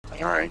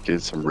Alright,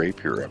 get some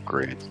rapier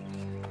upgrades.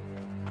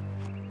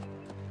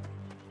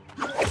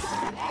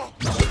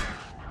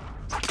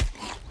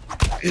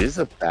 It is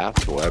a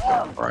fast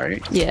weapon,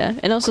 right? Yeah,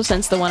 and also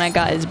since the one I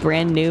got is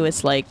brand new,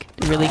 it's like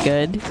really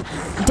good.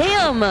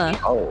 Damn!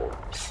 Oh,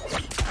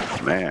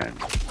 man.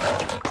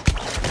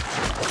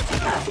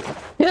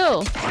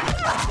 Ew!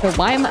 But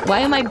why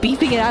am I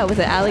beefing it out with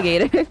an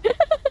alligator?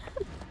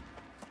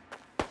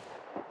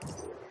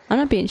 I'm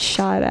not being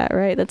shot at,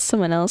 right? That's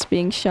someone else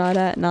being shot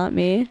at, not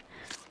me.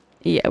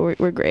 Yeah,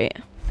 we're great.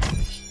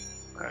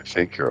 I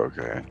think you're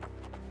okay.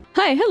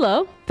 Hi,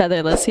 hello.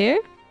 FeatherLes here.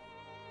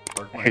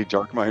 Hey,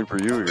 Dark Mind for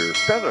you here.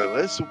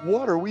 FeatherLes,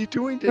 what are we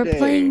doing today? We're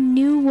playing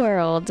New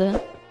World.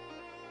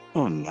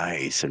 Oh,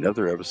 nice.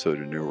 Another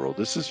episode of New World.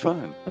 This is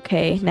fun.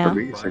 Okay, now.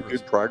 It's a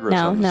good progress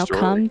on the now story.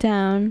 calm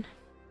down.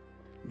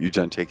 You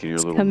done taking your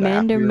little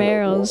Commander nap here?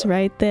 Merrill's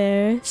right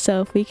there, so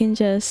if we can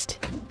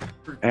just...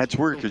 That's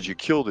weird because you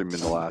killed him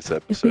in the last If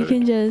episode. we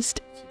can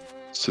just...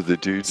 So the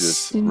dude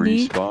just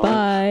sneak respawned.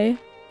 by.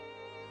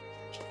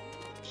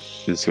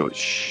 Just go,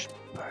 shh.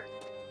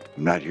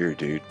 I'm not here,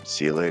 dude.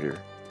 See you later.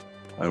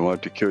 I don't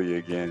want to kill you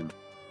again.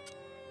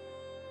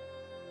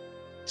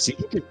 See,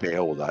 you can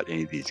bail without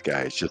any of these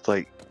guys. Just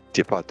like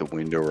dip out the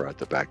window or out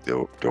the back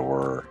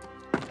door.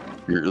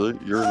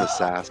 You're an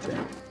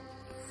assassin.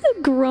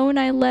 The groan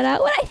I let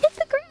out when I hit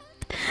the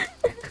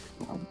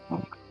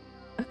ground.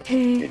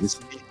 Okay. And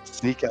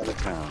sneak out of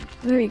town.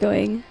 Where are we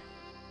going?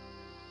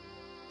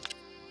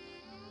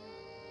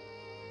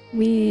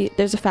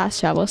 There's a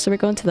fast travel, so we're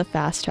going to the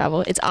fast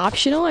travel. It's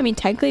optional. I mean,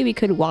 technically we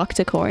could walk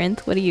to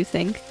Corinth. What do you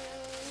think?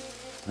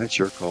 That's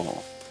your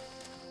call.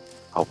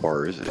 How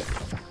far is it?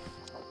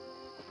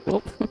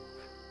 Whoop.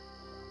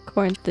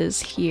 Corinth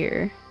is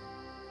here.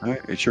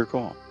 Alright, it's your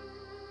call.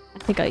 I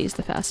think I'll use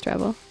the fast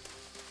travel.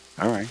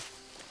 Alright.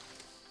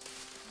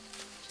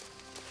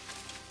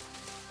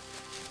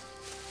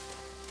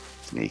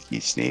 Sneaky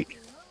sneak.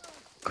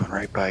 Going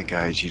right by,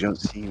 guys. You don't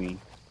see me.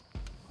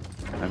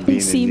 They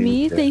see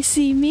me. They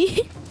see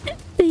me.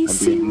 They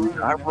see me.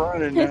 I'm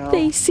running now.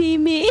 They see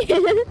me.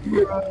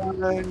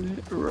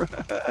 Run.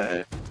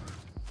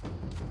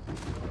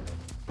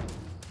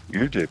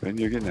 You're dipping.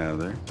 You're getting out of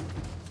there.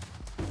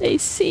 They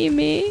see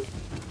me.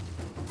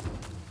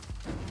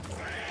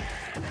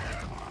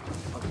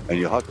 And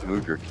you'll have to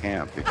move your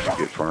camp if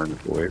you get far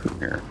enough away from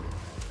here.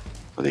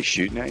 Are they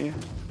shooting at you?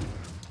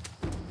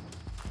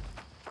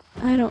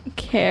 I don't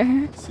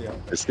care.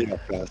 Let's see how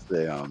fast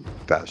the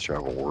fast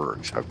travel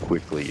works. How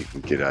quickly you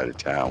can get out of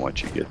town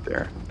once you get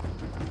there.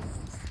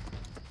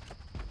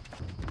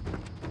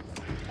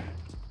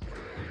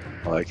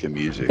 I like the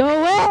music.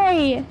 Go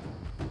away!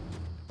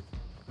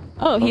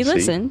 Oh, he see?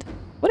 listened.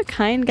 What a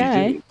kind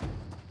guy.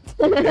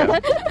 Yeah.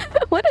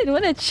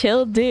 What a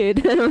chill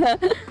dude.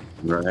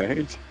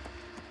 Right?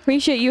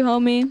 Appreciate you,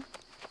 homie.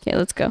 Okay,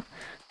 let's go.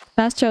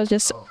 Fast travel's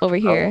just over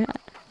here.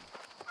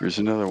 Here's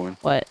another one.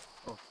 What?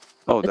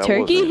 Oh, A that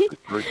turkey? wasn't a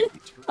turkey.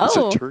 Oh. It's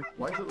a turkey.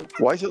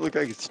 Why does it look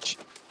like it's...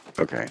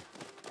 Okay.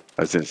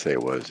 I was going to say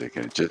it was.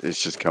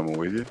 It's just coming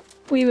with you?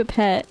 We have a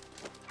pet.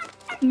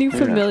 New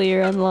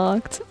familiar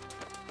unlocked.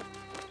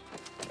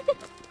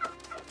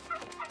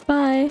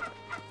 Bye.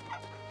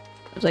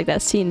 It was like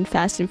that scene in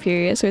Fast and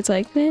Furious where it's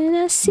like, when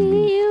I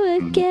see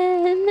you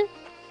again.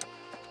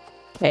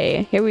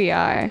 Okay, here we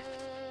are.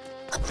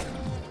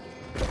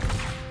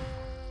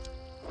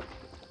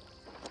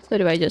 So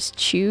do I just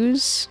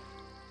choose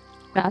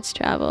fast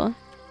travel?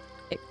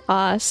 It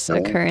costs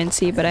a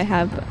currency, but I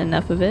have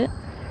enough of it.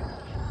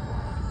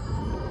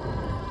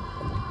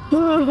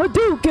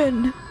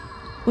 Hadouken!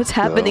 What's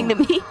happening to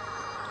me?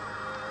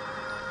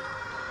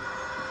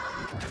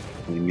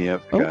 Leave me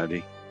up,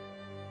 Gotti.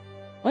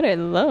 What are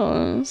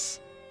those?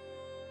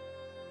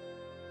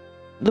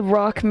 The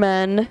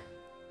Rockmen.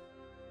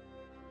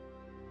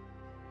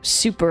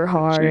 Super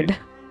hard.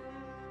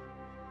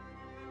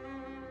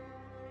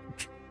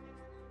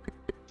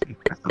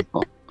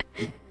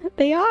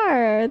 They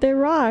are. They're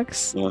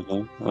rocks.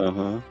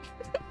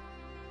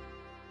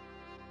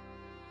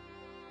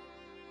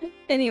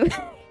 Anyway.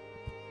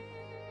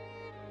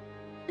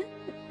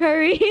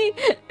 Hurry!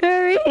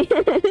 Hurry!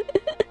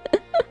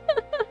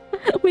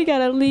 We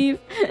gotta leave.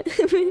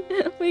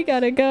 We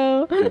gotta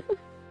go.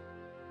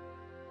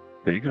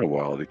 Taking a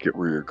while to get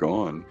where you're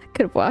going.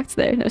 Could have walked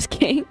there. No, I was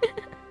kidding.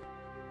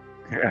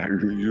 Yeah,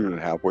 you're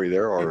halfway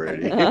there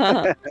already.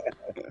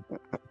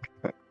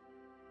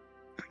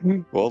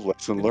 Well,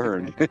 lesson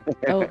learned.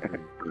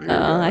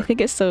 I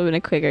think it's still been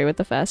quicker with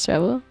the fast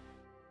travel.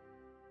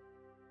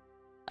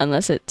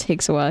 Unless it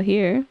takes a while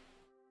here.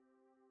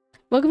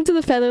 Welcome to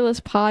the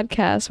FeatherLes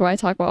podcast, where I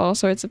talk about all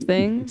sorts of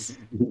things.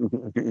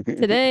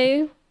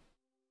 Today,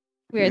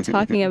 we are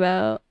talking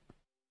about...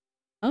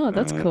 Oh,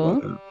 that's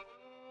cool.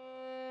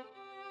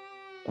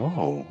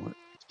 Oh,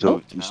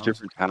 so these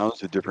different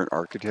towns, a different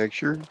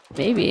architecture?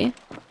 Maybe.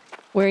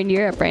 We're in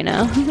Europe right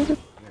now.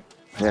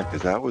 Yeah,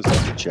 because that was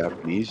like a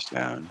Japanese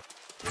town.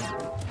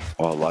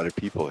 Well, a lot of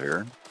people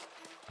here.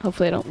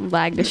 Hopefully I don't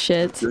lag to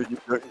shit.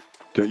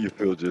 Don't you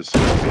feel just...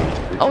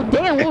 Oh,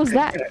 damn, what was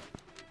that?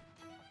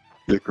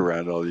 Look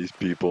around all these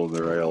people and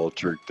they're all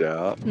tricked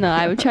out. No,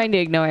 I'm trying to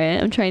ignore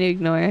it. I'm trying to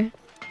ignore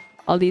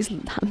all these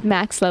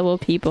max level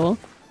people.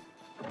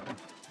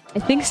 I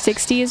think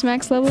 60 is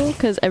max level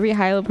because every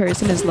high level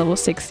person is level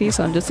 60,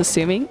 so I'm just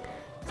assuming.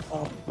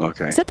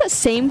 Okay. Is that the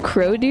same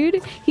crow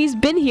dude? He's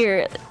been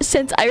here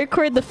since I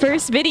recorded the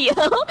first video.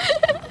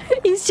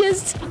 He's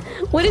just...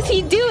 What is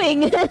he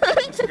doing? Yeah,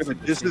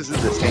 but this isn't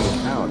the same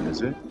town,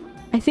 is it?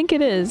 I think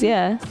it is,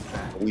 yeah.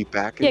 Are we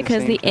back in Yeah,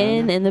 because the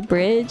inn and the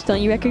bridge,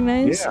 don't you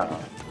recognize? Yeah.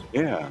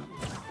 Yeah.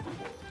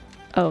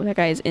 Oh, that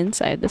guy is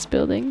inside this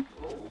building.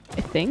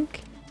 I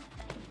think.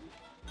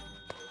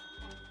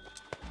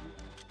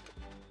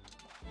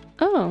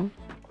 Oh.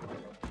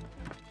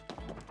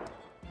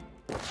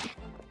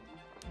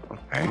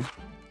 Okay.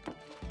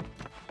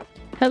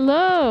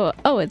 Hello!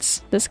 Oh, it's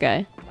this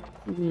guy.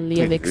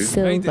 Lievik dude.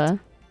 Silva.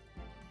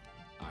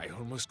 I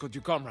almost got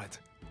you, comrade.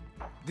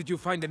 Did you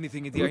find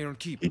anything in the Iron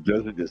Keep? He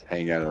doesn't just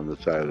hang out on the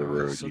side of the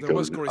road. So He there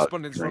was goes out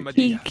correspondence from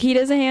drinking. He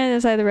doesn't hang on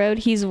the side of the road.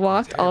 He's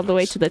walked all the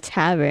way to the She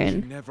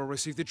tavern. never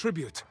received a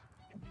tribute.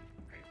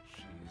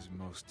 She is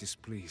most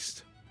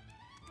displeased.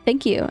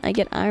 Thank you. I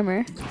get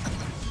armor.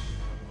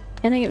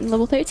 And I get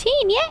level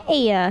 13.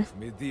 Yay!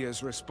 Medea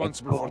is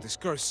responsible for this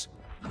curse.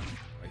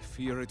 I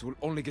fear it will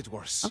only get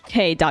worse.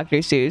 Okay, Dr.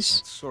 Seuss.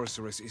 That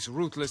sorceress is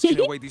ruthless in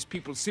a way these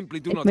people simply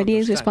do If not Medea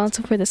is understand.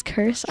 responsible for this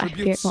curse, I fear it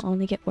Tributes will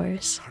only get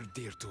worse. are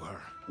dear to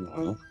her.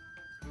 Uh-huh.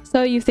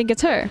 So you think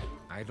it's her?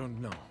 I don't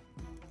know.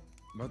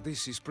 But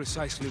this is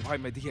precisely why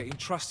Medea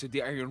entrusted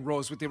the Iron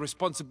Rose with the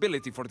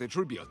responsibility for the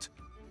tribute.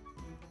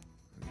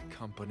 The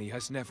company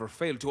has never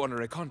failed to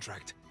honor a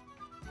contract.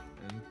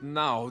 And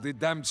now the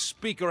damned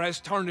speaker has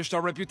tarnished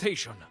our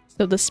reputation.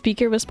 So the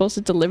speaker was supposed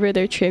to deliver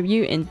their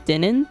tribute and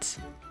didn't?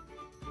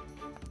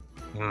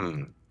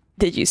 Hmm.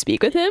 Did you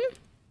speak with him?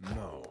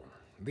 No,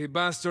 the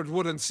bastard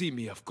wouldn't see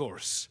me, of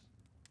course.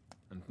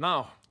 And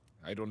now,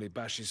 I'd only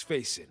bash his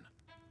face in.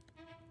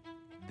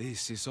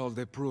 This is all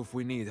the proof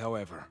we need,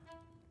 however.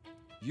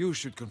 You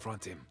should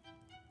confront him.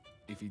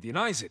 If he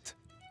denies it,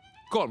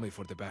 call me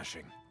for the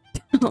bashing.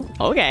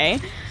 Okay.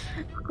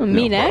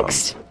 Me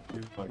next?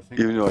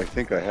 Even though I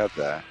think I have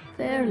that.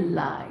 Their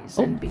lies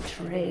and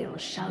betrayal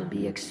shall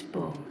be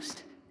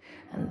exposed,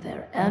 and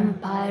their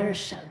empire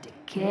shall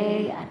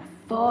decay and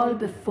fall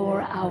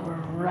before our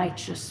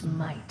righteous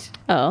might.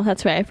 Oh,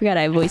 that's right. I forgot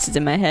I have voices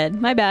in my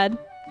head. My bad.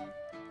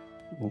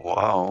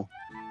 Wow.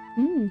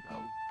 Hmm.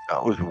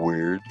 That was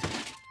weird.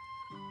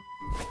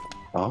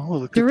 Oh,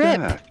 look Drip. at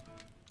that.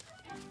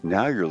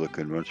 Now you're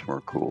looking much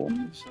more cool.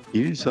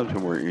 You need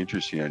something more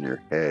interesting on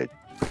your head.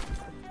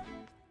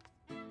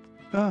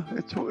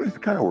 It's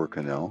kind of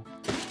working though.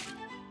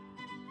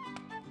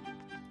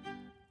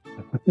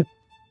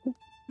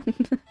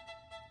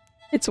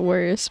 It's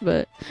worse,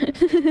 but... I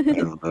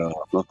don't know.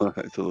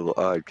 It's a little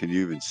odd. Can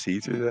you even see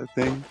through that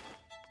thing?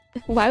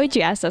 Why would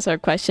you ask that sort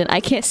of question? I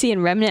can't see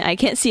in Remnant. I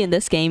can't see in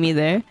this game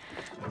either.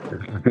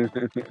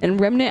 In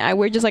Remnant, I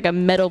wear just like a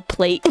metal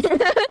plate.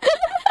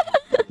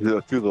 There's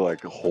a few little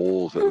like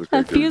holes that look A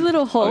like few they're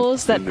little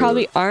holes that into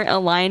probably it. aren't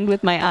aligned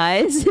with my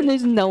eyes, and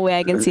there's no way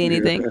I can see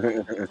anything.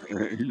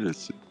 You're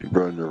just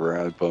running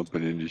around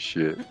bumping into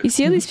shit. You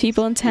see all these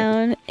people in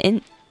town?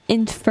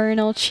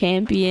 Infernal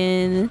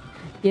Champion,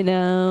 you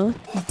know,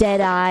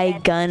 Deadeye,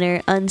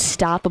 Gunner,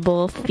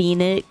 Unstoppable,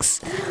 Phoenix.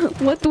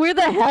 Where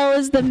the hell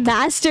is the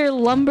Master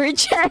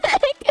Lumberjack?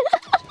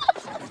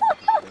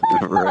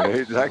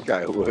 Right? That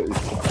guy was.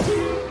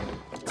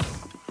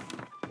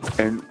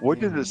 And what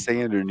does it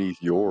say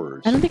underneath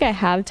yours? I don't think I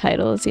have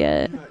titles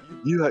yet.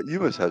 You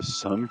must have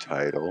some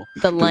title.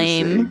 The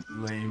lame.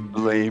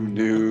 Lame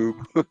noob.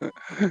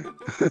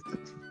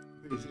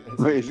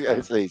 He's got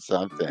to say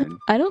something.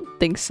 I don't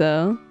think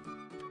so.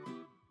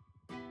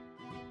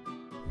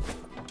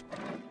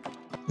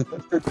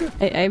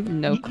 I have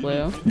no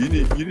clue. You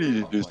need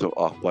to do some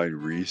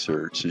offline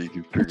research so you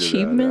can figure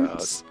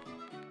Achievements? that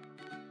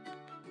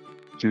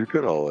out. Dude, look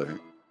at all that.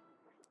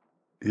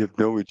 You have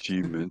no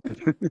achievement.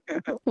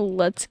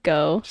 Let's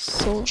go.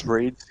 So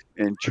Trade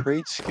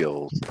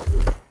skills.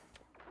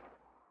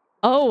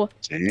 oh,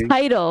 Dang.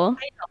 title.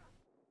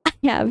 I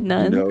have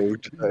none. No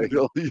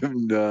title. You have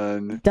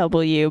none.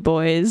 W,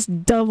 boys.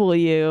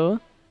 W.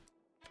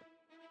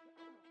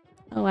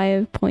 Oh, I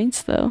have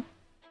points though.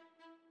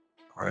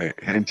 Right.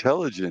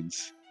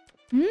 Intelligence.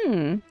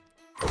 Hmm.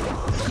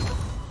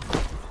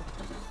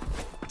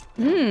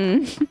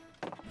 Hmm.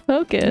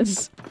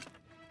 Focus.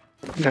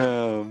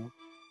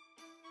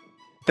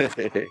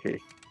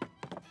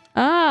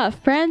 Ah,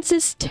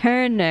 Francis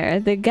Turner,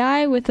 the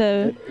guy with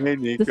the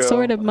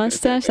sort of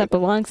mustache that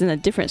belongs in a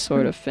different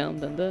sort of film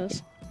than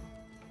this.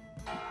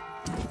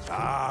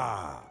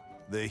 Ah,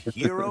 the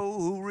hero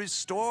who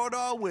restored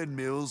our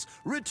windmills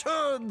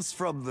returns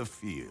from the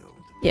field.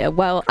 Yeah,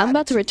 well, I'm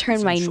about to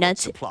return my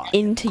nuts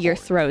into your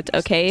throat,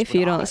 okay? If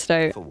you don't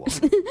start.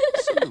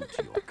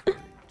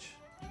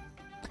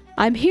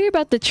 I'm here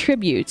about the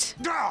tribute.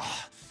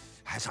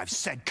 As I've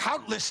said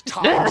countless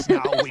times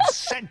now, we've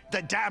sent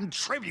the damn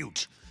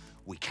tribute.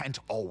 We can't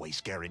always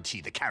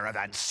guarantee the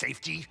caravan's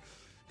safety.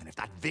 And if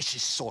that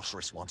vicious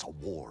sorceress wants a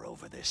war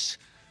over this,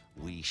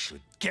 we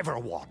should give her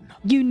one.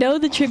 You know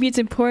the tribute's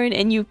important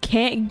and you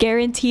can't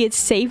guarantee its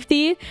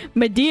safety?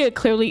 Medea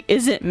clearly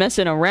isn't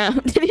messing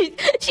around.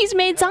 She's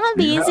made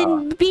zombies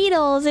and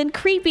beetles and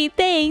creepy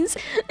things.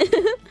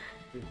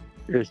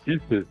 It's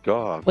just his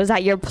dog. Was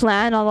that your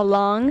plan all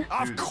along?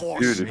 Of course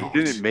Dude, if not.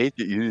 you didn't make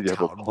it, you need to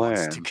have a Town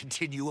wants plan. to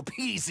continue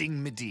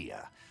appeasing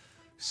Medea,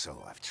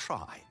 so I've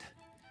tried.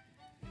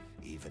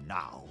 Even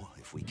now,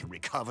 if we can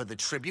recover the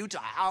tribute,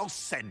 I'll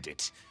send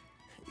it.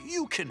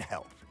 You can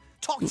help.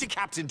 Talk to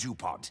Captain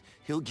DuPont.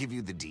 He'll give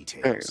you the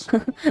details.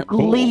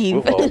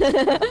 Leave.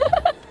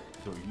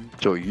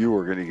 So you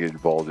were going to get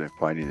involved in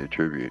finding the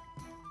tribute.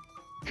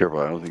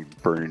 Careful, I don't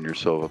think burning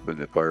yourself up in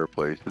the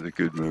fireplace is a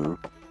good move.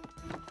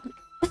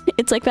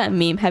 It's like that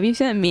meme. Have you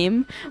seen that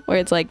meme where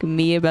it's like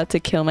me about to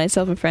kill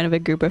myself in front of a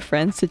group of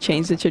friends to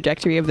change the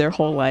trajectory of their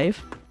whole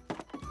life?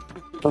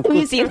 Have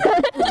you seen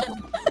that?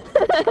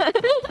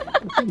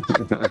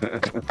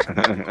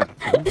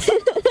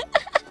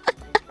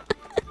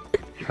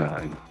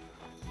 God.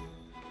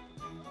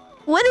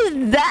 What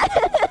is that?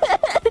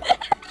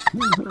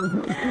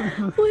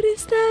 What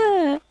is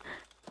that?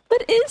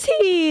 What is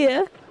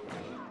he?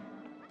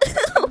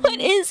 What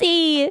is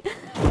he?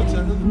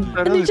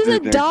 And there's just a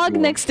dog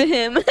next to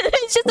him.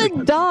 It's just a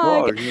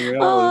dog.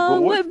 Oh,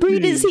 what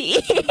breed is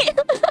he?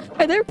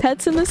 Are there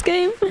pets in this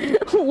game?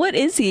 What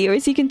is he? Or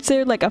is he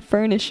considered like a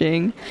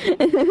furnishing?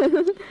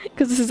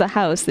 Because this is a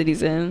house that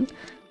he's in.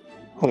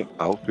 Oh,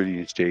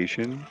 outfitting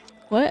station.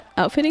 What?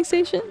 Outfitting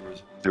station?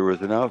 There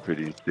was an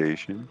outfitting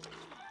station.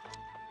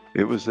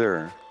 It was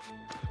there.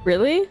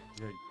 Really?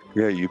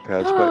 Yeah, you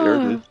passed by. There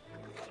it is.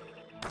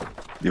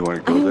 You want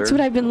to go there? That's what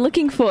I've been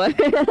looking for.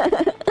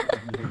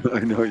 I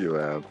know you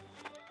have.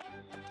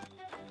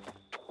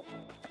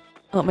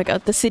 Oh my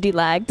god, the city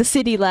lag. The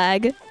city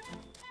lag.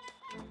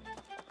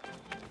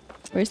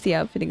 Where's the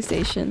outfitting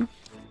station?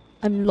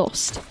 I'm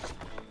lost.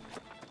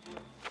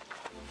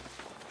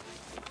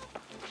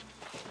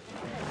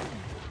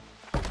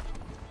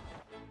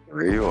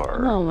 There you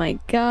are. Oh my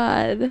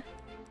god.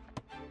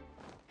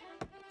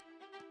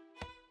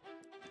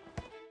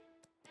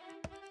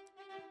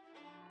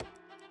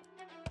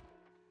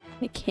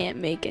 I can't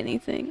make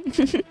anything.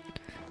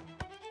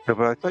 Yeah,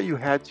 but I thought you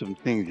had some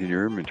things in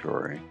your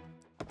inventory.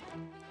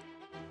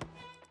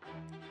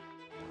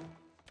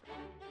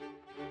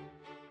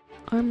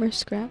 Armor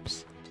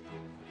scraps.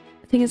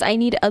 The thing is, I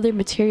need other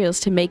materials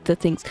to make the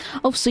things.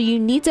 Oh, so you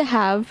need to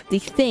have the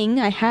thing.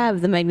 I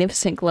have the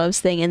magnificent gloves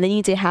thing, and then you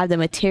need to have the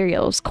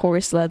materials: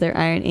 coarse leather,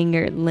 iron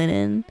ingot,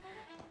 linen,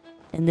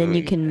 and then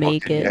you can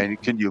make it.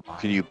 And can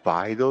you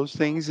buy those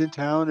things in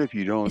town if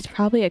you don't? It's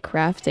probably a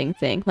crafting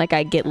thing. Like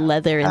I get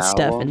leather and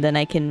stuff, and then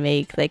I can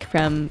make like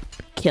from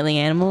killing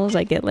animals.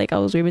 I get like all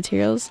those weird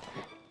materials.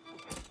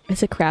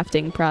 It's a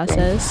crafting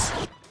process.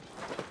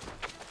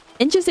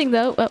 Interesting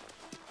though. Well,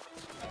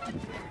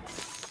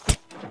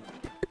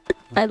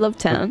 I love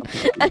town.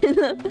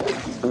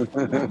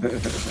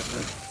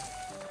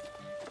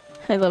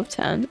 I love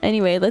town.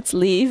 Anyway, let's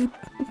leave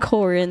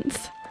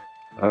Corinth.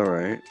 All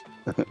right.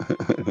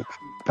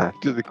 Back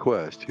to the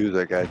quest. Who's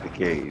that guy at the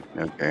cave?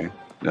 Okay.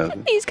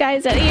 Nothing. These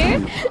guys out here.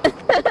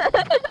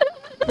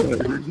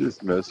 We're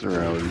just messing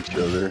around with each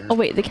other. Oh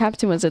wait, the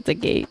captain was at the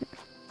gate.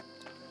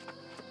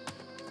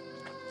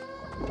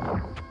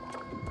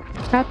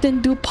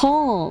 Captain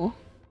Dupont.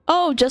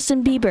 Oh,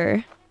 Justin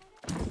Bieber.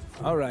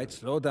 All right,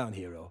 slow down,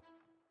 hero.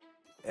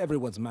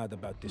 Everyone's mad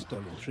about this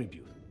stolen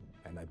tribute,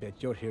 and I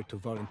bet you're here to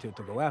volunteer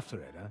to go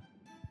after it,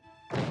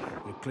 huh?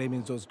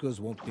 Reclaiming those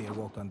goods won't be a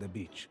walk on the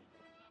beach.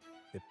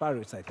 The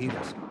pirates at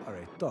Heroes are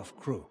a tough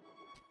crew.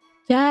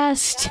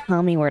 Just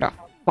tell me where to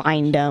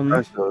find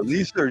them. So at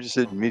least they're just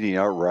admitting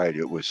outright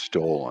it was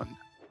stolen.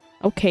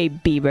 Okay,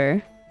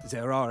 Bieber.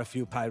 There are a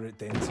few pirate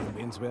dens in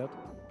Windsward,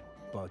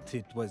 but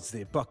it was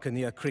the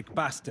Buccaneer Creek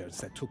bastards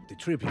that took the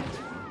tribute.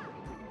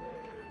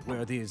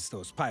 Where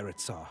those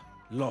pirates are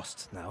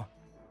lost now.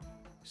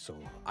 So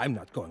I'm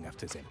not going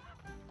after them.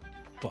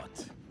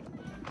 But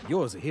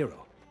you're the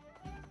hero.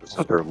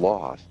 So they're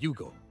lost. You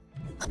go.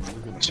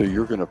 So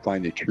you're going to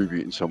find the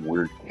tribute in some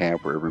weird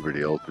camp where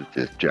everybody else is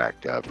just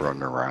jacked up,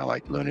 running around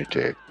like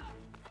lunatic.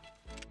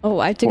 Oh,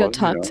 I have to go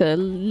talk to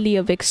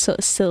Leovic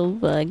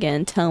Silva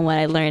again, tell him what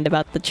I learned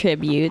about the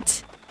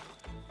tribute.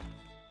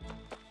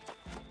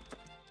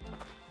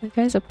 That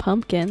guy's a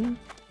pumpkin.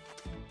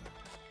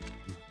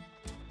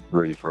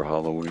 Ready for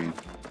Halloween.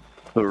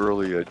 So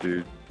early,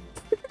 dude.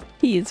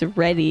 He is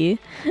ready.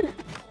 This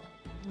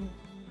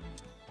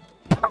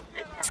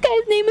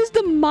guy's name is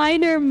the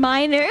Miner.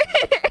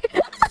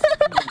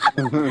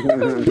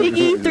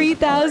 Biggie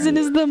 3000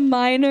 is the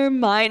Miner.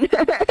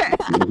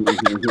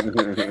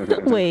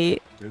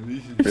 Wait. At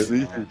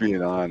least he's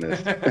being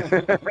honest.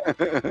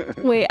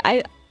 Wait,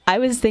 I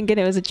was thinking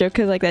it was a joke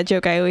because like that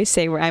joke I always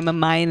say where I'm a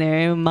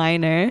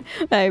miner.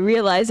 I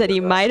realized that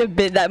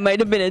that might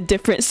have been a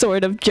different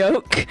sort of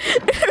joke.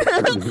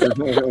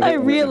 I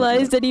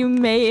realized that he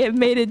may have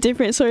made a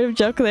different sort of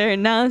joke there,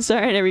 and now I'm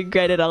starting to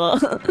regret it all.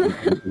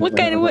 What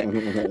kind of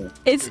the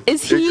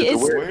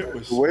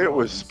way it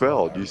was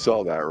spelled? You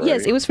saw that, right?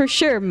 Yes, it was for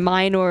sure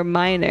minor,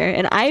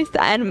 and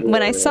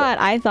when I saw it,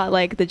 I thought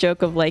like the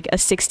joke of like a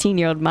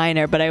 16-year-old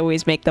miner, but I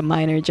always make the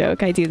minor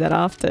joke. I do that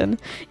often,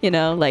 you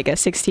know, like a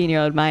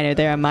 16-year-old miner.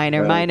 They're a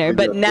minor.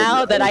 But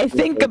now that I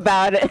think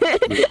about it,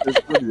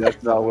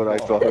 that's not what I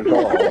thought at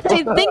all. I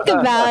think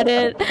about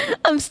it,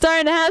 I'm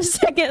starting to have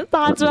second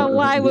thoughts about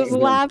why I was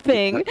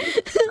laughing.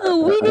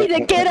 We need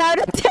to get out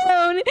of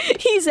town.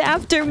 He's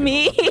after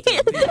me.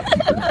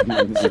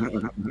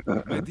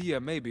 Medea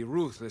may be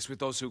ruthless with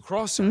those who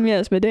cross her.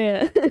 Yes,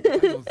 Medea.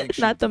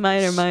 Not the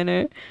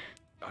minor.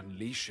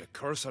 Unleash a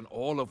curse on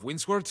all of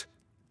Windsward?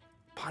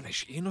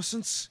 Punish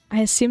innocents?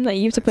 I assume that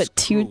you have to put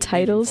two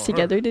titles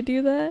together to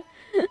do that.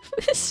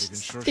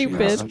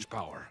 Stupid. Such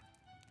power.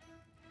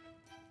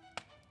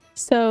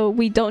 So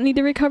we don't need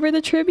to recover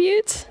the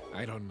tribute?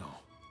 I don't know.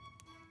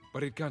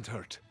 But it can't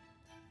hurt.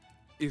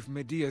 If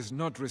Medea is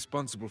not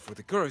responsible for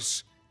the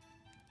curse,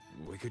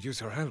 we could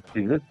use her help.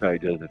 See, this guy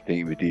doesn't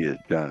think Medea's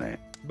done it.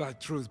 But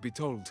truth be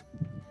told,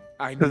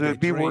 I Because need it'd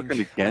be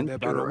working against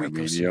about her. I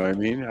mean, you know what I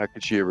mean? How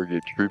could she ever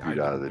get tribute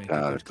out of the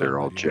town if they're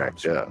all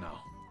jacked up?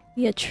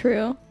 Yeah,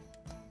 true.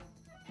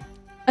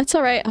 That's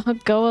alright, I'll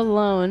go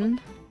alone.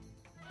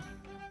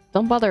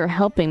 Don't bother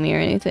helping me or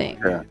anything.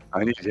 Yeah,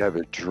 I need to have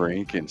a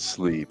drink and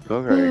sleep.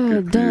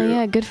 Okay, good for you.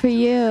 Yeah, good for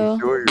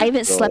you. I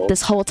haven't slept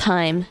this whole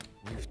time.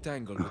 We've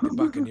tangled with the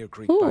Buccaneer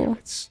Creek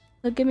pirates.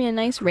 They'll give me a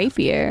nice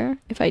rapier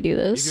if I do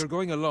this. If you're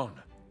going alone,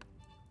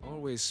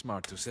 always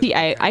smart to set See,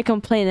 I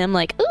complain and I'm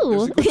like,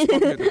 ooh.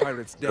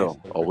 So,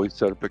 always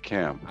set up a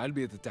camp. I'll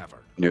be at the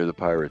tavern. Near the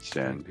pirate's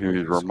den.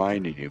 He's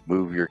reminding you,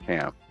 move your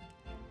camp.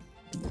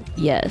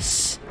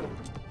 Yes.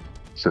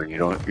 So you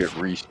don't get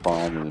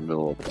respawned in the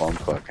middle of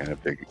bumfuck and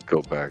have to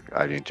go back.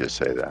 I didn't just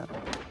say that.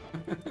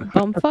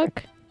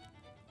 Bumfuck?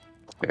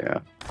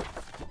 Yeah.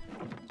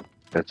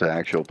 That's an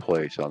actual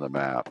place on the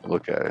map.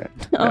 Look at it.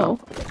 Oh,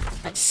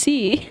 I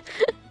see.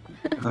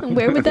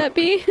 Where would that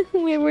be?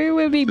 Where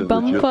would be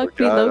bumfuck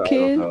be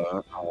located?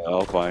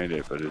 I'll find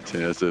it, but it's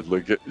a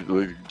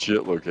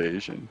legit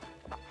location.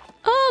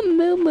 Oh,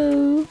 Moo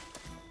Moo.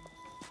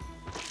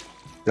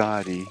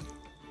 Dottie.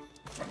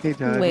 Hey,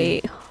 Dottie.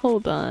 Wait,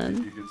 hold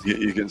on.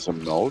 You getting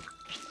some milk?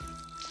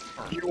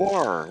 You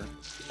are.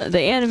 The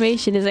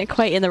animation isn't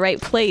quite in the right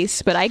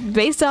place, but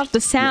based off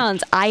the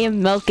sounds, I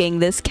am milking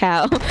this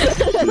cow. Yes,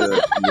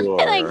 you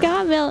are. And I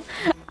got milk.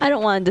 I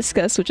don't want to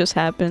discuss what just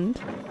happened.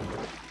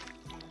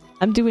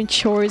 I'm doing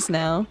chores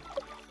now.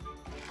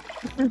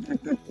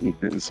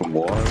 Getting some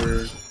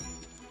water.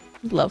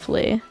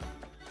 Lovely.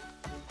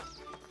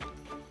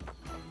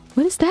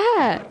 What is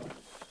that?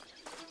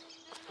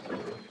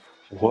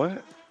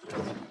 What?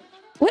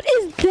 What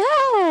is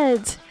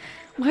that?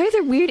 Why are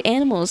there weird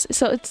animals?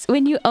 So it's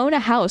when you own a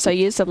house, are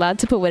you just allowed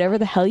to put whatever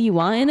the hell you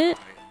want in it?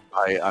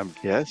 I'm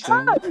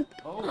guessing.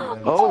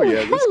 Oh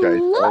yeah, this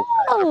guy's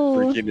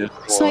freaking.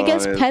 So I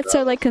guess pets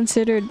are like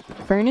considered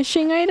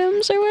furnishing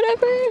items or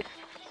whatever?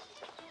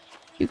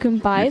 You can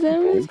buy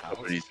them?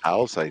 Somebody's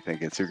house, I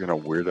think. It's kind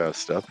of weird ass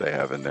stuff they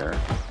have in there.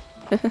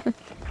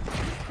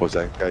 Was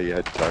that guy you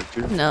had to talk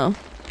to? No.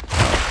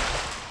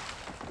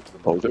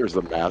 Oh, there's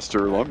the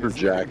master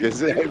lumberjack,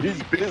 isn't it?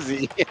 He's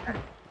busy.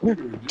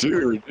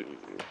 Dude,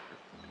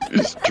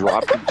 just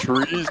dropping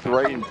trees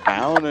right in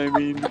town. I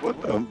mean, what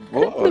the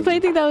fuck? The funny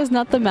thing, that was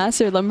not the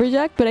master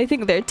lumberjack, but I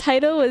think their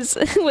title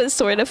was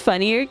sort of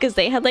funnier because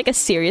they had like a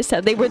serious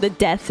title. They were the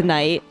Death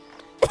Knight.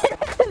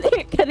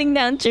 They're cutting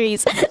down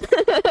trees.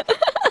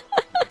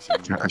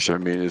 Gosh, I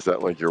mean, is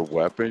that like your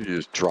weapon? You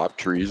just drop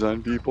trees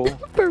on people?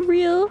 For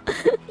real?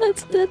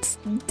 That's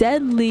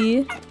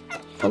deadly.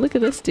 Oh, look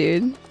at this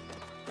dude.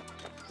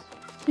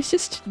 It's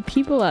just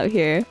people out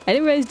here. I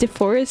didn't realize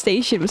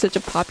deforestation was such a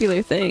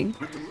popular thing.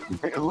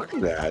 Man, look at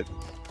that.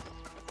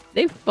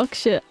 They fuck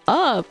shit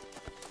up.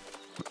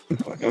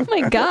 Oh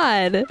my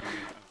god.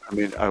 I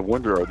mean, I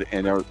wonder,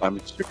 I'm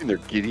assuming they're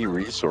getting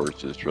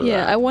resources for that.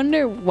 Yeah, I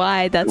wonder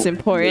why that's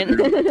important.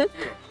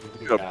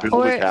 Build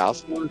a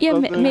castle or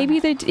something? Maybe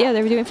they were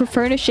doing it for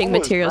furnishing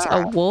materials.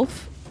 A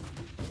wolf?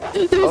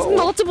 There's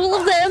multiple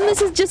of them.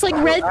 This is just like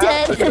Red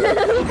Dead.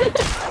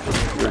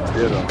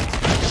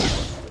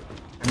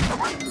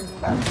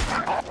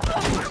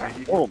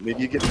 Oh,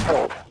 maybe you get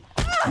help.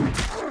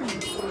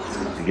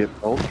 You get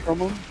help from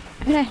them?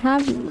 I mean, I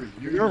have. You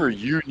remember,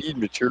 you need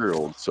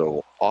materials,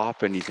 so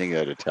off anything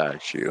that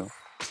attacks you.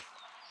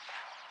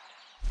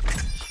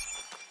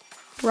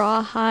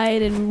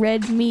 Rawhide and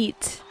red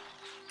meat.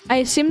 I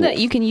assume that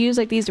you can use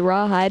like these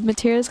rawhide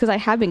materials because I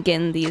have been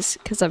getting these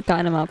because I've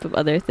gotten them off of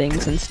other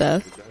things and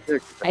stuff.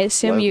 I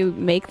assume you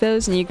make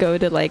those and you go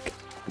to like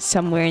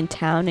somewhere in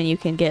town and you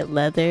can get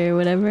leather or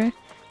whatever.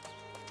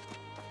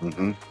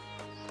 Mm-hmm.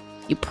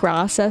 You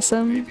process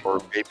them.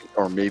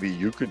 Or maybe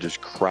you could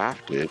just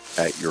craft it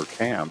at your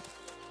camp.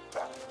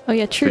 Oh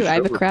yeah, true. I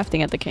have a Sure.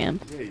 crafting at the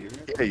camp.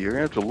 Yeah, you're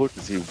gonna have to look to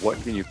see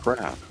what can you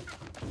craft.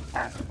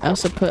 I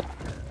also put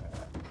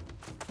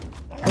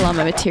a lot of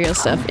my material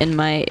stuff in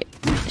my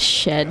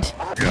shed.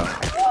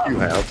 Yeah, you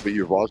have, but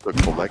you've also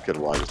collected a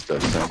lot of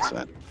stuff since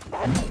then.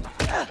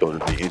 So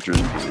it'd be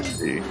interesting to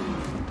see.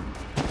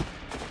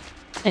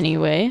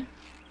 Anyway,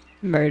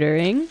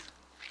 murdering.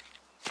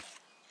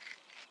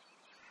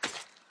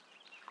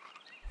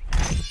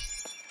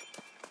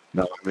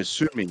 Now, I'm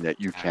assuming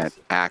that you can't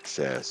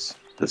access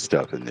the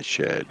stuff in the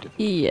shed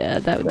Yeah,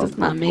 that does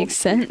not make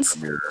sense.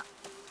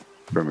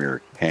 from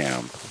your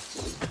camp.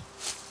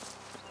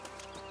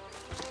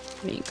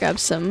 Let me grab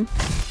some.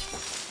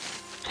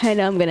 I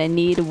know I'm gonna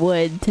need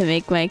wood to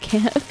make my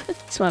camp.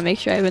 Just wanna make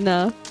sure I have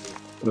enough.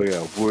 Oh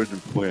yeah, wood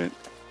and flint.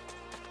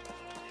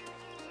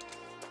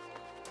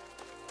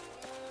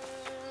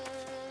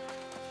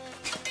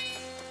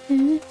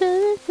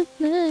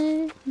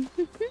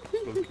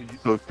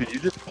 So could you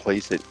just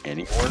place it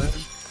anywhere?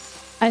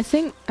 I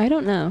think, I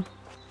don't know.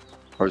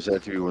 Or does that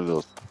have to be one of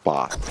those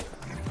spots?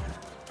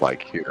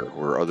 Like here,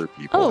 where other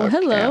people Oh, have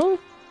hello.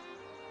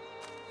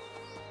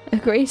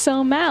 Grace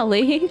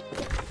O'Malley.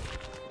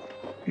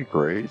 Hey,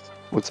 Grace.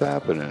 What's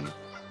happening?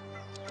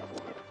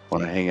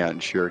 Want to hang out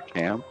and share a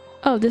camp?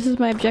 Oh, this is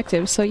my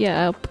objective, so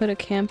yeah, I'll put a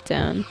camp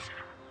down.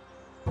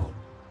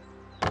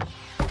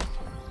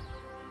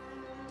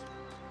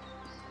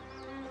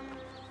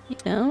 You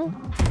know?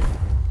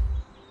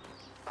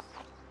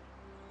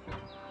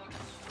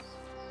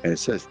 And it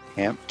says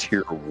camp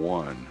tier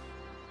 1.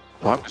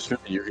 So I'm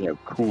assuming you're going to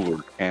have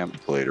cooler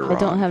camps later on. I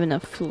don't have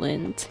enough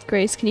flint.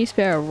 Grace, can you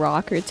spare a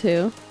rock or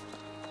two?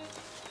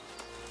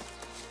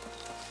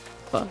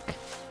 Fuck.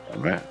 Oh,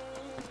 man.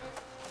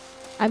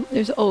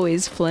 There's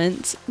always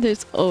flint.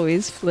 There's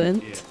always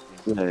flint.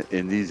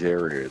 In these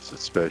areas,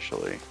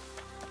 especially.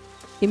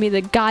 Give me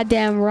the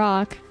goddamn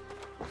rock.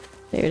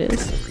 There it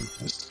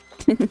is.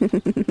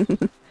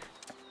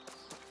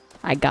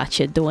 I got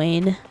you,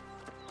 Dwayne.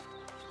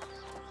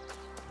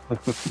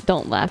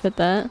 Don't laugh at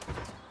that.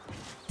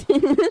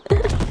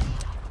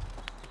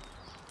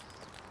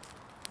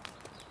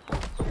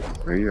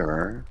 There you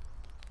are.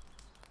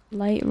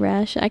 Light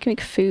ration. I can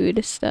make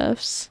food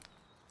stuffs.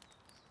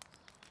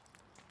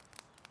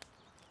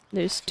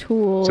 There's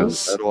tools.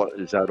 So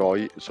is that all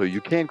you, so you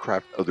can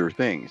craft other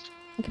things.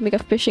 I can make a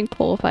fishing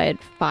pole if I had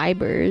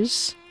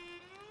fibers.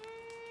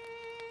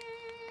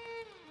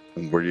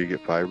 And where do you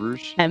get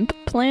fibers? Hemp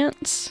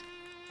plants?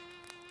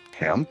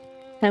 Hemp?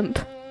 Hemp.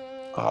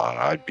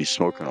 I'd be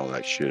smoking all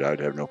that shit. I'd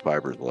have no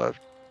fibers left.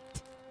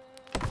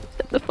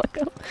 Shut the fuck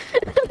up.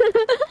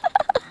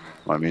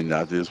 I mean,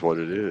 that is what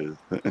it is.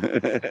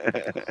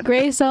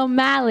 Grace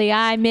O'Malley,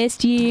 I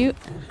missed you.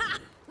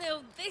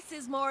 Now, this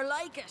is more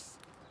like it.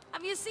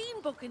 Have you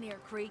seen Buccaneer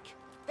Creek?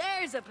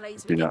 There's a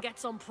place we Yeah. can get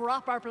some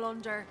proper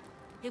plunder.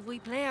 If we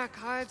play our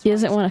cards He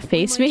doesn't right, want to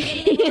face we me.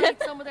 might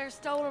eliminate some of their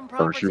stolen Or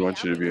property she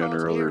wants you and to be be on her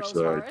called other heroes for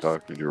side it.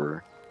 talking to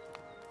her.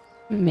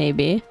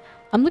 Maybe.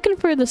 I'm looking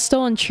for the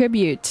stolen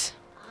tribute.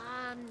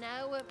 Ah,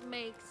 now it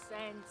makes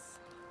sense.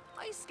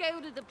 I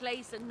scouted the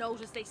place and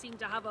noticed they seem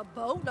to have a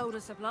boatload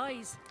of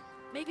supplies.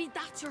 Maybe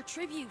that's your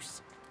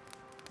tribute.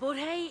 But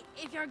hey,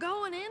 if you're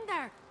going in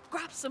there,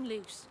 grab some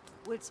loot.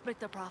 We'll split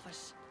the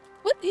profit.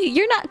 What?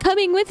 You're not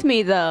coming with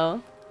me,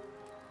 though.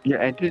 Yeah,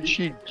 and did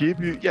she give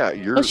you... Yeah,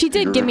 you're... Oh, she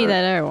did you're give me gonna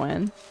that other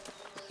one.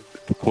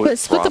 Split But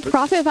split the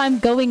profit if I'm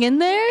going in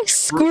there?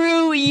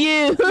 Screw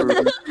you!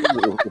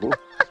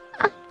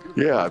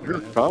 Yeah, if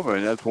you're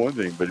coming, that's one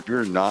thing. But if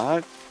you're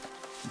not...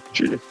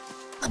 Shit.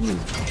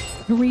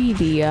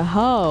 Greedy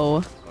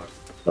hoe.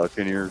 Stuck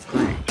in your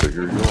creek, so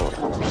you're yours.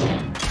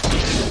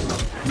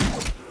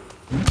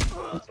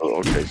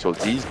 Okay, so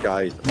these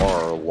guys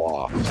are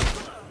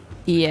lost.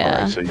 Yeah.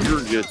 Alright, so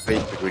you're just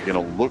basically going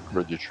to look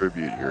for the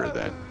tribute here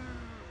then.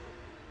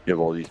 You have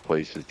all these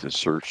places to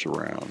search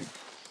around.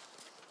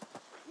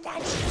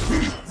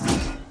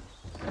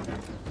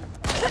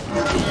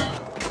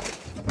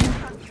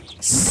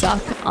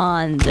 Suck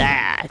on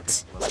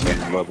that.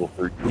 And level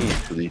 13,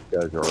 so these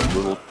guys are a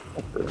little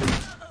tougher.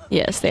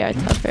 Yes, they are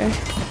tougher.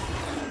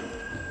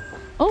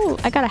 Oh,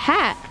 I got a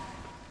hat.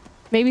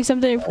 Maybe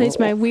something to replace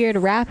my weird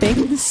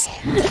wrappings.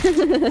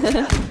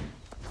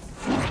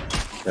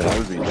 Yeah, that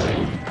would be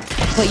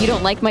nice. What, you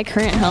don't like my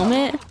current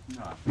helmet?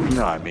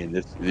 No, I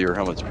mean, your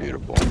helmet's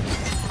beautiful.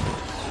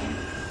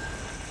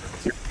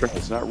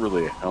 It's not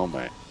really a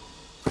helmet.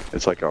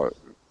 It's like you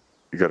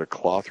got a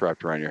cloth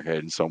wrapped around your head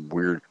and some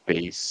weird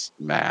face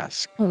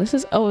mask.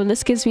 Oh, and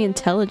this gives me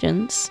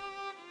intelligence.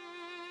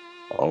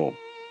 Oh,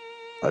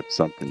 that's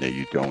something that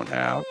you don't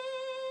have.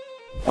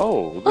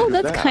 Oh, Oh,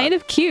 that's kind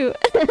of cute.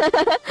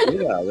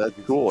 Yeah, that's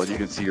cool. And you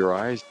can see your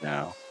eyes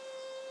now.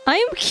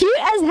 I'm cute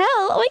as hell.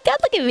 Oh my god,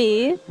 look at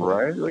me.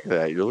 Right? Look at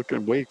that. You're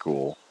looking way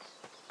cool.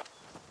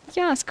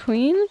 Yes,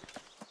 queen.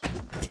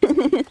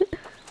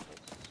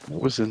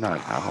 What was in that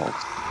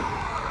house?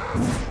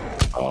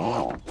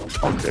 Oh,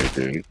 okay,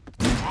 dude.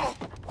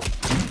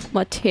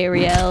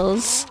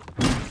 Materials.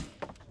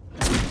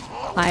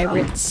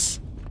 Pirates.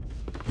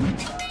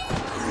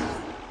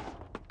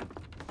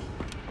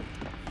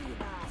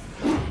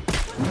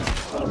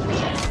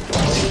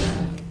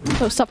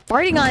 Oh, stop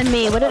farting on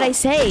me! What did I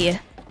say?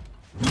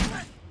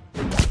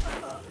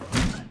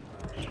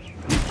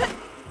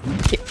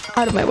 Get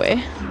out of my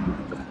way.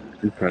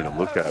 You're trying to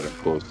look at them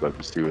close up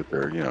to see what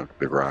their, you know,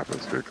 the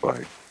graphics look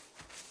like.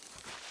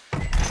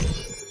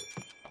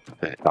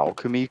 The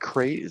alchemy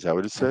crate? Is that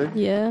what it said?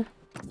 Yeah.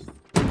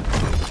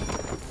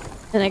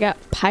 And I got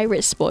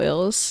pirate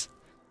spoils.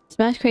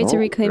 Smash crates to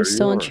reclaim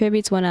stolen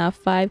tributes 1 out of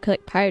 5.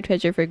 Collect pirate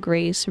treasure for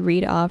grace.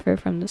 Read offer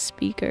from the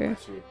speaker.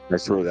 I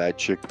swear that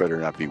chick better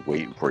not be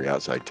waiting for you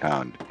outside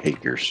town to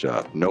take your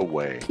stuff. No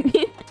way.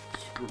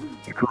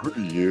 Screw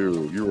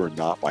you. You are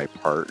not my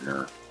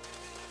partner.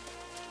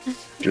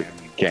 Just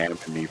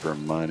scamming me for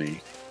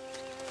money.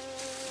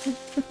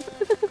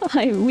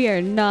 We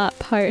are not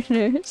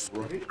partners.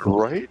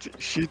 Right?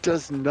 She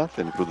does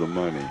nothing for the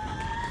money.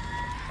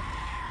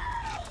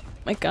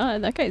 My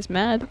god, that guy's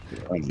mad.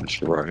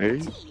 That's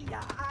right.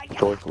 I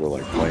feel like we're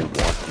like playing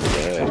Walking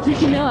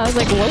Dead. You know, I was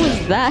like, what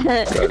was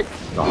that? Got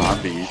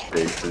zombies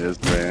chasing this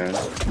man.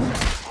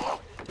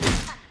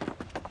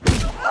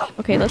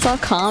 Okay, let's all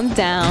calm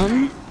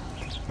down.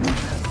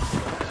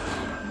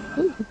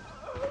 Ooh.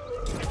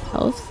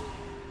 Health.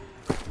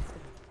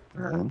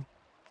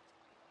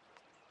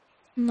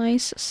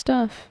 Nice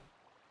stuff.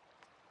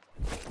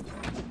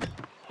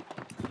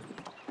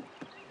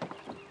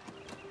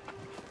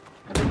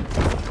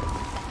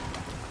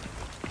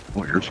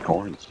 Oh, here's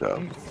corn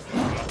stuff.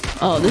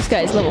 Oh, this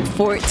guy's level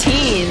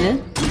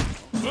 14.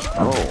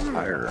 Oh,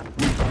 higher.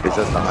 Is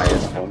that the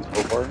highest one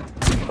so far?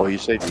 Oh, you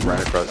said you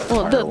ran across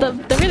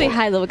the the really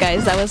high level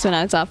guys, that was when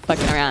I was off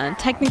fucking around.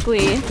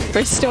 Technically,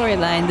 for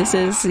storyline, this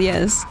is,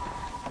 yes,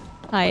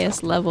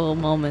 highest level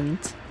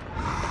moment.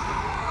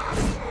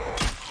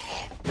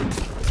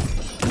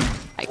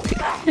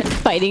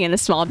 Fighting in a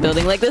small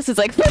building like this is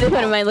like, what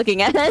am I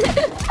looking at?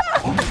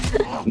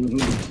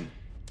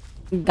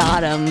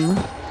 Got him.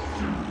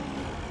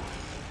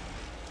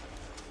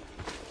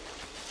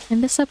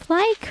 And the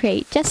supply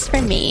crate just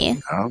for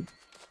me. Oh,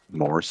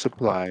 more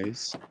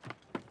supplies.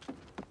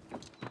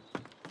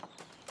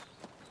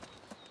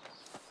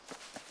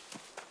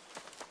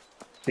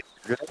 You're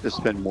gonna have to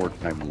spend more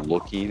time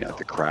looking at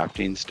the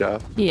crafting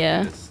stuff.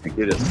 Yeah. And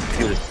get a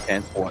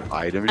sense of what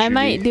items I you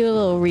might need. do a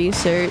little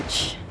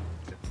research.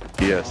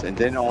 Yes, and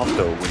then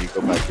also when you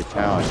go back to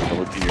town, you can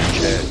look in your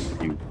chest.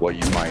 You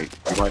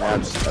might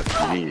have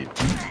stuff you need.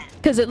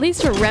 Because at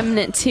least for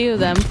Remnant 2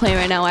 that I'm playing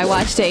right now, I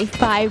watched a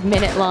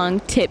 5-minute long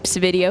tips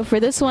video. For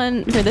this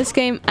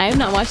game, I have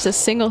not watched a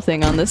single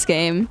thing on this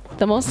game.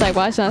 The most I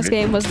watched on this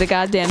game was the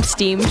goddamn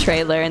Steam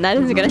trailer, and that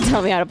isn't gonna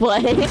tell me how to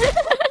play.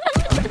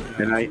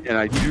 And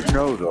I do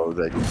know though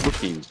that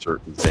cooking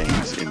certain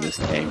things in this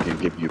game can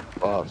give you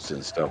buffs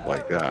and stuff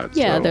like that.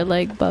 Yeah, so, they're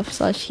like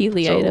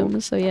buff/healy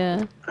items, so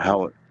yeah.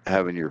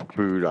 Having your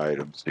food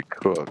items to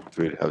cook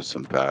could have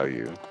some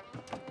value.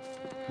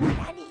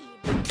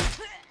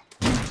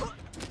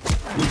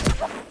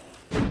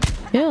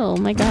 Ew,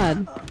 my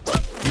god.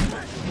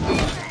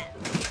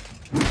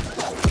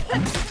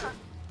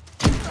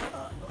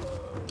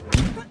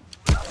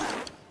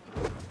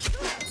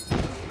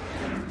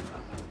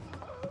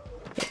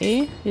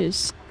 Okay,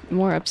 there's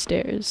more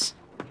upstairs.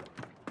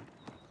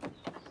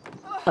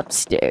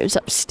 Upstairs,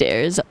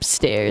 upstairs,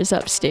 upstairs,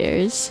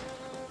 upstairs.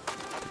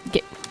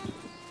 Get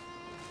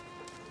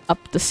up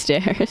the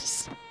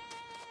stairs.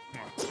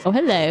 Oh,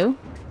 hello.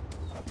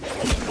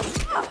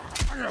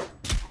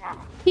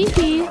 Hee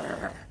hee.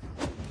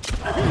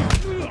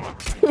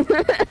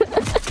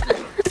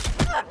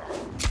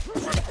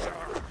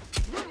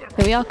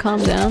 Can we all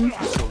calm down?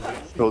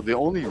 So the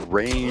only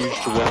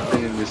ranged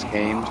weapon in this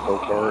game so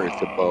far is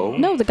the bow?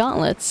 No, the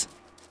gauntlets.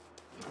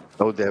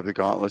 Oh, they have the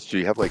gauntlets. Do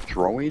you have like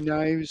throwing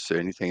knives or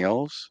anything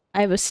else?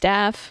 I have a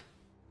staff.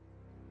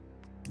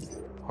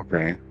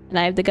 Okay. And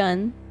I have the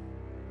gun.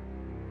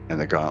 And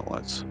the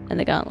gauntlets. And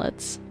the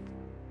gauntlets.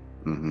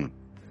 Mm-hmm.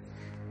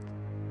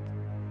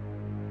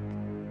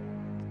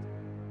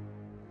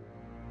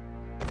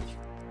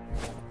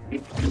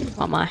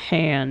 On my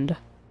hand.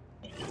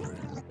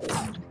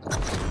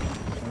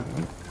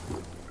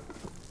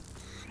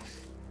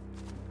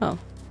 Oh.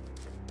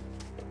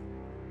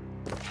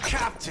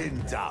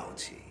 Captain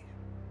Doughty,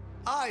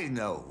 I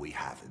know we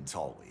haven't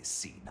always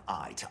seen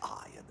eye to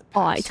eye in the past.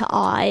 Eye to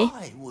eye.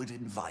 I would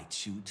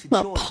invite you to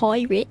Well, join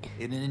pirate. me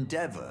in an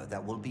endeavor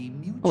that will be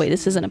mutually Oh wait,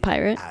 this isn't a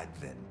pirate.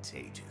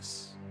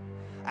 advantageous.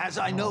 As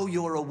I know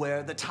you're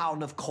aware, the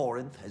town of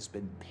Corinth has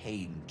been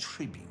paying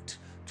tribute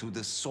to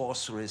the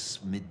sorceress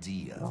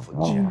Medea for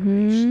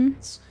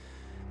generations.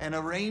 An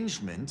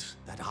arrangement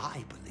that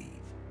I believe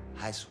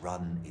has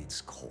run its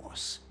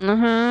course.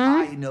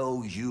 I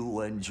know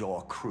you and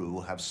your crew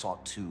have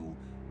sought to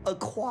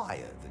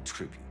acquire the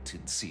tribute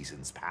in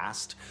seasons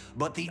past,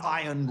 but the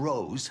Iron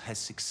Rose has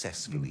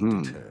successfully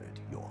deterred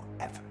your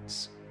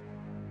efforts.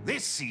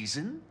 This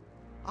season,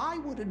 I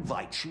would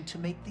invite you to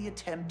make the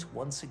attempt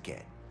once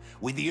again,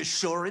 with the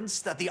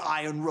assurance that the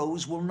Iron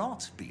Rose will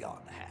not be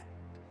on hand.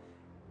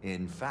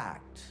 In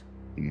fact,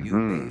 you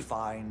may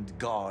find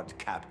Guard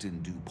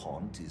Captain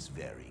DuPont is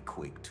very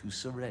quick to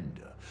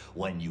surrender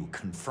when you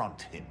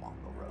confront him on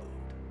the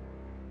road.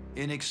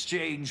 In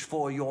exchange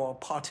for your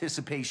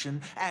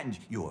participation and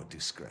your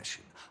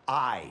discretion,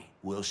 I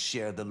will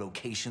share the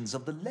locations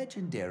of the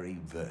legendary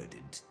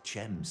verdant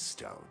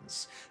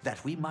gemstones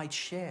that we might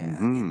share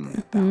in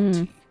their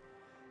bounty.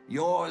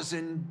 Yours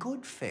in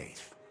good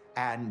faith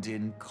and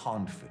in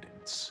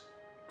confidence.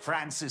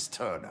 Francis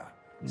Turner,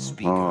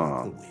 Speaker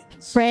of the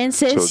Winds.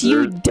 Francis, So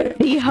you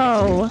dirty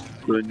hoe.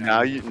 But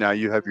now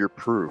you have your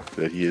proof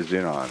that he is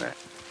in on it.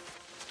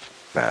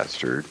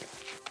 Bastard.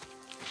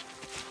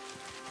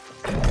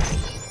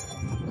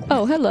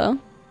 Oh, hello.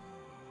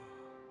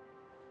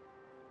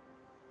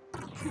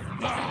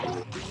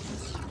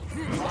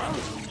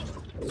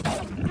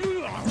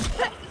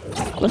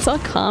 Let's all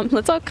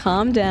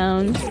calm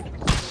down. You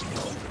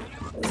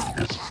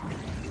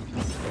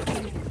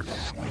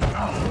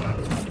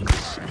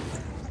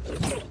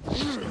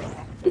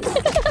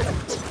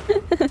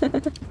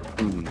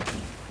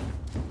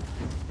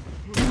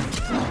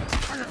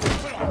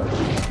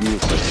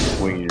just like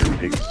swinging your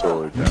big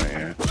sword, don't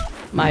you?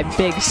 My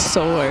big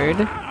sword.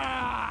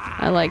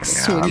 I like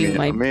swinging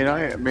my. I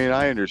mean,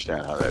 I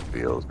understand how that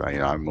feels.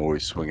 I'm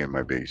always swinging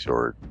my big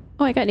sword.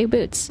 Oh, I got new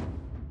boots.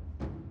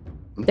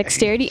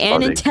 Dexterity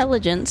and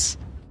intelligence.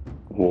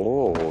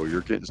 Whoa,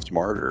 you're getting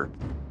smarter.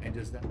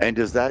 And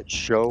does that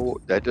show?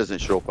 That doesn't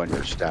show up on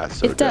your stats.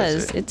 So It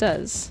does. It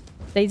does.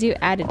 They do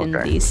add it in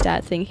the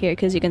stat thing here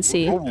because you can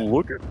see. Oh,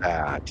 look at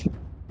that.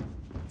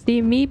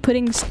 See, me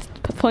putting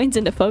points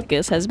into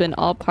focus has been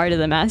all part of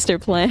the master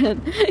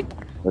plan.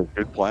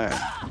 Good plan.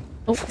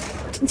 Oh,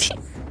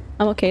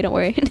 I'm okay. Don't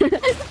worry.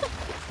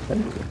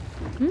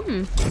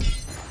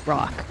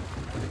 Rock.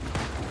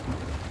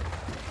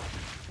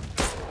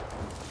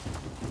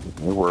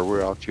 Where are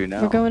we off to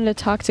now? We're going to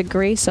talk to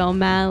Grace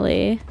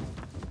O'Malley.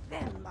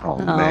 Oh,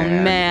 Oh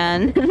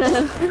man.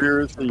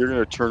 Seriously, you're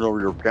gonna turn over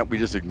your. Can't we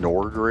just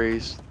ignore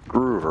Grace?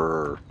 Screw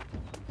her.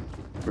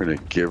 We're gonna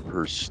give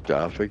her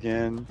stuff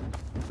again.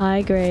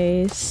 Hi,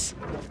 Grace.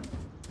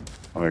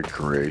 Oh,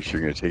 Grace,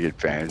 you're gonna take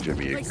advantage of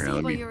me again.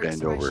 Let me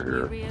bend over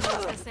here.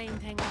 The same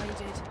thing I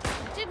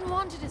did. Didn't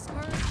want to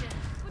discourage you,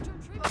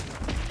 but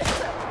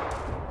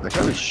your They're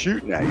kind of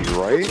shooting at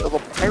you, right?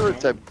 The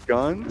pirates have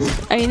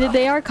guns. I mean,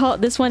 they are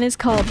called. This one is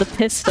called the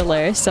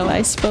Pistoler, so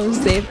I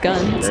suppose they have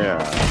guns. Yeah.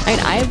 I mean,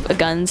 I have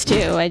guns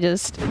too. I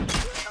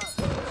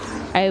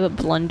have a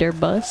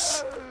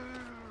blunderbuss.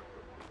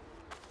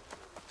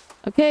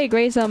 Okay,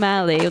 Grace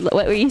O'Malley,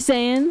 what were you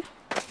saying?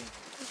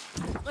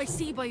 I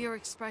see by your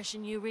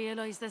expression you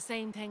realize the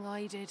same thing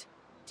I did.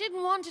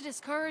 Didn't want to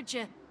discourage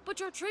you, but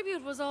your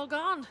tribute was all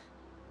gone.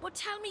 But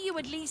tell me you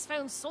at least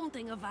found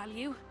something of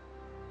value.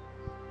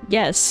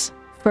 Yes,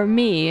 for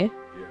me,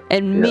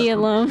 and me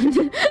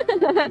alone.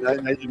 Now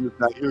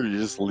you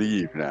just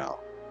leave now.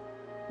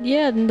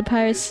 Yeah, then the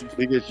pirates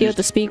killed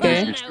the speaker.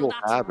 You still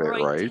have it,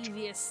 right?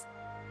 Devious.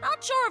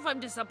 Not sure if I'm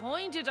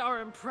disappointed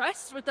or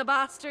impressed with the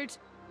bastard.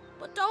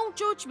 But don't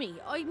judge me.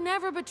 I'd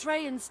never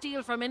betray and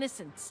steal from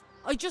innocents.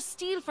 I just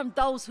steal from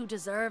those who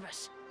deserve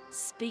it.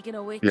 Speaking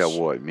of which... Yeah,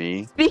 what,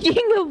 me?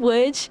 Speaking of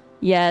which,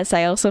 yes,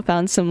 I also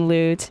found some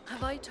loot.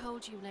 Have I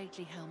told you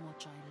lately how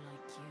much I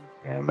like you?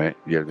 Damn it,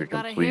 you have to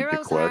complete the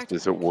quest.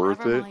 Is it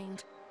worth it?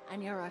 Mind,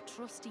 and you're a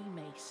trusty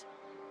mate.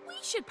 We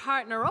should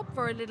partner up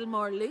for a little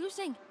more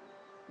looting.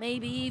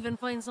 Maybe even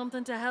find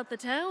something to help the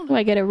town. Oh,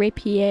 I get a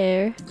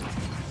rapier.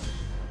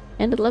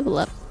 And a level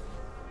up.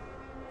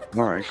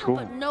 Alright, cool.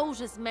 But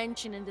notice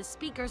mention in the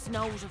speaker's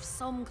note of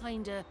some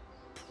kind of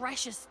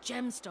precious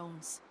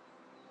gemstones.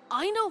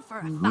 I know for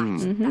a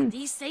fact that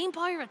these same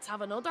pirates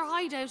have another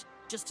hideout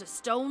just a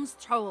stone's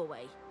throw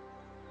away.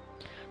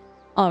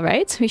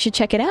 Alright, we should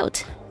check it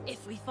out.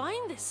 If we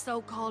find this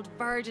so-called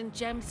verdant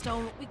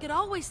gemstone, we could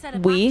always set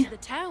it back to the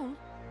town.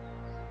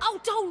 Oh,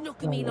 don't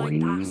look at me like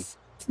that.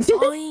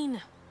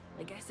 Fine.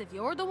 I guess if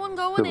you're the one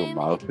going in,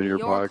 it'll be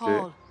your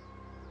call.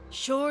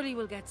 Surely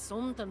we'll get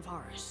something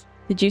for it.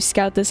 Did you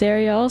scout this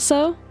area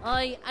also?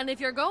 Aye, and if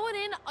you're going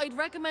in, I'd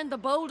recommend the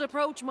bold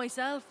approach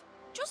myself.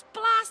 Just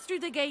blast through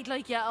the gate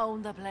like you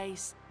own the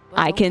place. But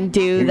I can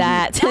do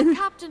that. That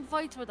captain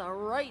fights with a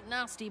right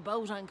nasty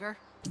boat anchor.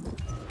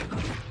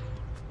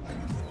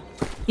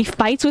 He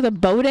fights with a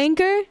boat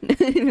anchor?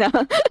 No.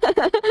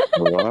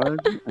 What?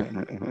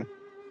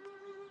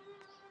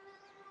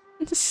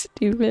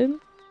 Stupid.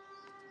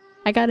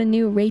 I got a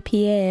new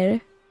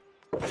rapier.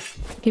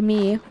 Look at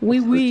me.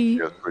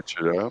 Wee. Switch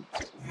it up.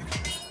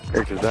 Yeah,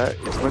 because that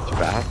is much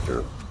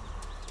faster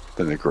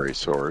than the great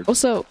sword.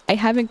 Also, I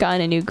haven't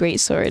gotten a new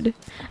great sword.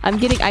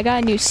 I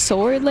got a new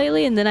sword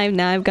lately, and then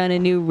I've gotten a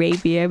new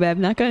rapier, but I've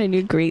not gotten a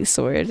new great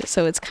sword.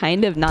 So it's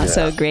kind of not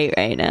so great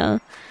right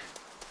now.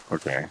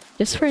 Okay.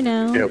 Just for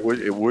now. Yeah,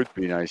 it would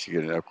be nice to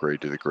get an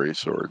upgrade to the great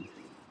sword.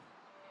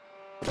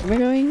 Where am I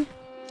going?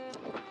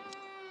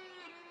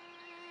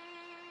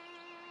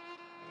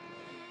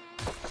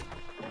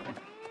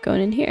 Going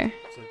in here.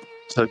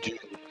 So do you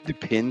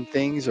pin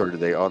things, or do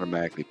they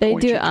automatically They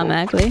point do you it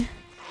automatically.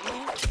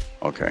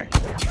 Okay.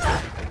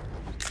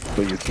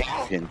 But you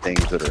can't pin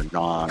things that are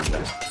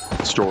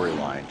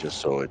non-storyline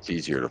just so it's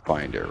easier to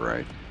find it,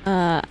 right?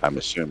 I'm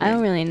assuming. I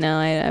don't really know.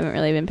 I haven't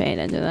really been paying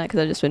attention to that because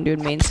I've just been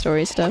doing main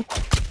story stuff.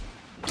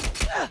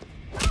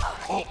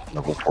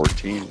 Level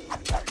 14.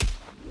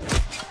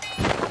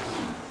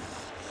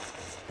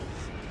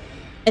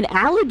 An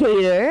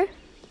alligator?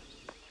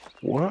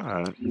 What?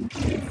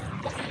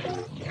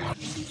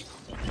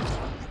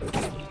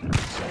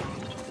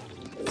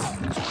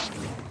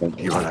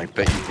 And I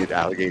bet you get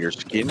alligator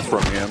skin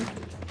from him.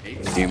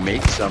 You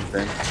make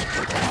something.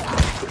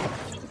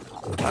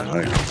 I know,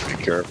 you have to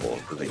be careful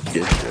because they get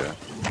you.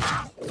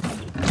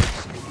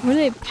 What are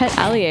they pet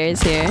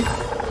alligators here?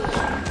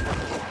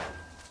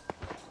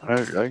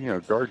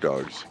 Guard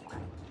dogs.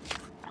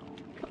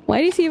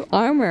 Why does he have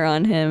armor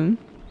on him?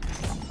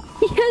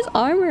 He has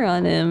armor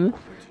on him.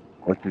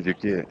 What did you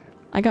get?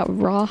 I got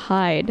raw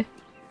hide.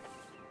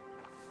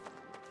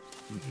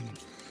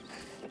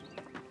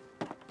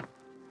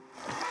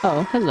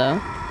 Oh, hello.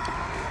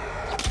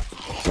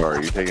 Sorry,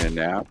 are you taking a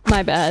nap?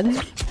 My bad.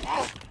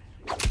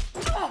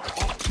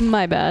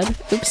 My bad.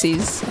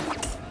 Oopsies.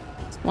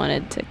 Just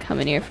wanted to come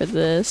in here for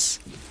this.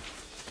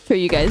 Sure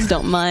you guys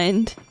don't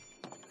mind.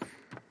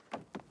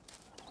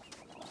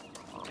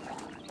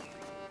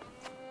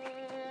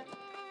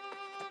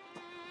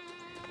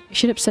 I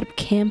should have set up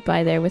camp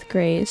by there with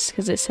Grace,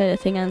 because it said a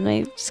thing on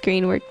my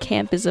screen where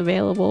camp is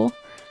available.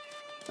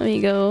 Let me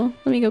go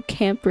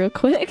camp real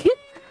quick.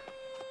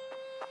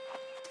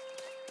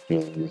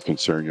 You're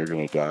concerned you're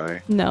gonna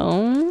die?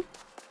 No.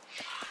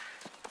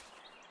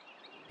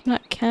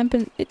 Not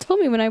camping. It told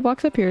me when I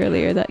walked up here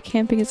earlier that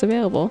camping is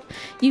available.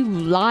 You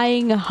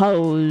lying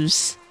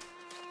hoes.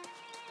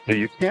 No,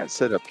 you can't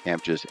set up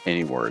camp just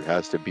anywhere. It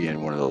has to be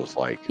in one of those,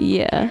 like...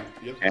 Yeah.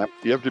 Camp.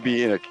 You have to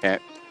be in a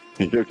camp.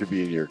 You have to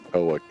be in your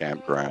Koa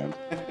campground.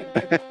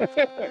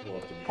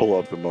 Pull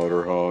up the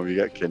motorhome. You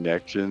got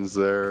connections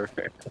there.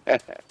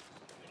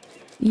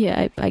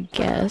 Yeah, I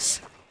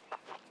guess.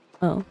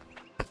 Oh.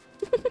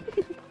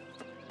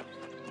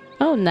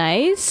 Oh,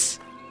 nice.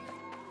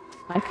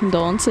 My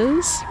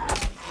condolences.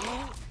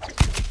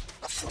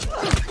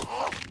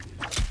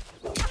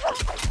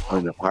 I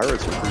mean, the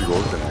pirates are pretty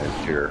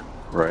organized here,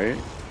 right?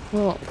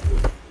 Well,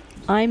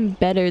 I'm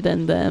better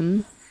than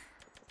them.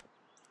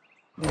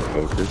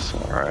 Focus,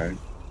 alright.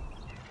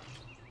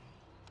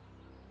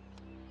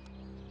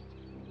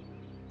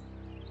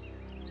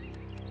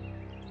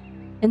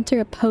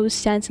 Enter a pose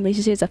stance and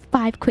laser series a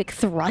 5 quick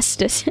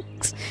thrust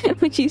attacks,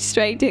 which you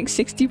strike doing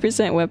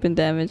 60% weapon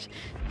damage.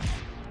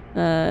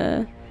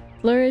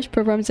 Flourish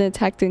performs an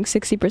attack doing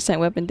 60%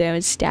 weapon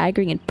damage,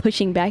 staggering and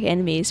pushing back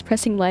enemies.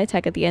 Pressing light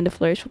attack at the end of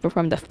Flourish will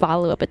perform the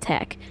follow-up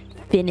attack.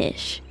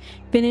 Finish.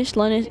 Finish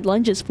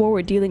lunges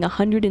forward, dealing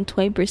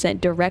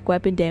 120% direct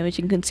weapon damage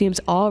and consumes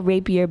all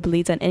rapier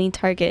bleeds on any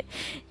target,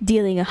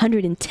 dealing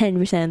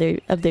 110%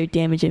 of their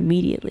damage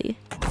immediately.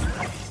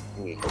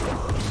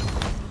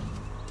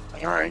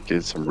 Alright,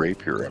 did some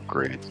rapier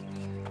upgrades.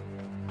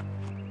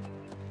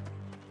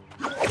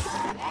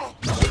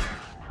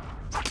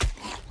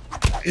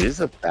 It is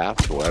a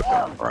fast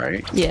weapon,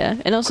 right? Yeah,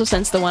 and also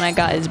since the one I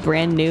got is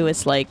brand new,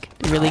 it's like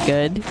really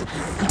good.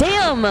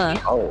 Damn!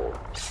 Oh,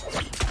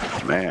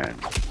 man.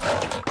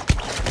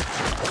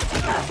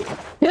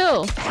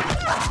 Ew!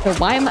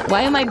 Why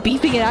am I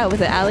beefing it out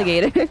with an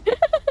alligator?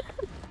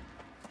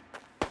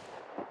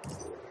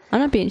 I'm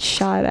not being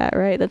shot at,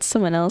 right? That's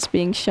someone else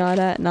being shot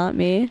at, not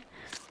me.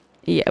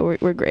 Yeah,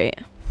 we're great.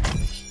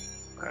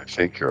 I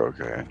think you're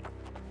okay.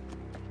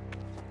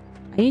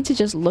 I need to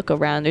just look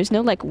around. There's no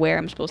like where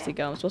I'm supposed to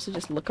go. I'm supposed to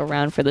just look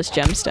around for this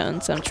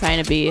gemstone, so I'm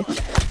trying to be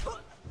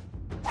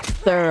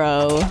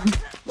thorough.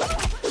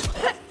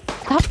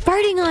 Stop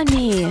farting on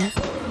me! I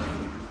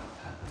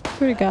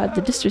swear to God,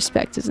 the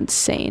disrespect is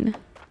insane.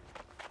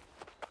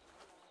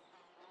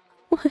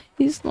 What?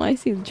 Why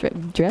is he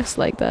dressed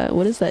like that?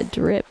 What is that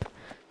drip?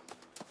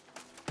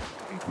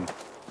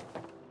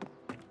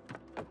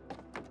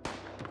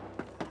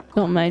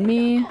 Don't mind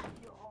me.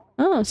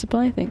 Oh,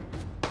 supply thing.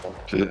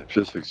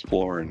 Just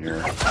exploring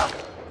here.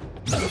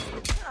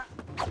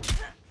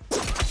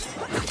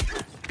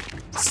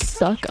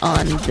 Suck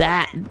on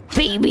that,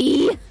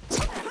 baby!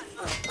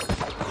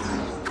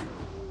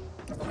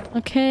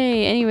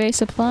 Okay, anyway,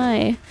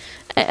 supply.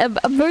 A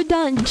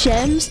verdant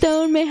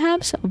gemstone,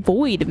 mayhaps?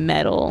 Void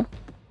metal.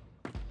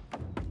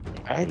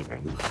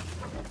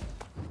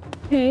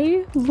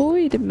 Okay,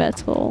 void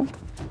metal.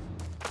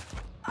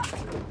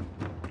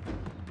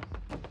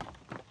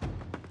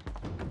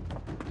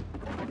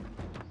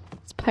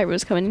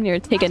 Pyro's coming in here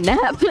to take a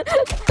nap.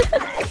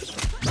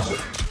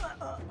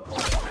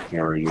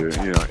 Or you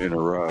know,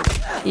 interrupt.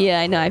 Yeah,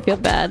 I know. I feel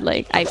bad.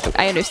 Like, I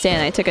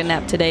understand. I took a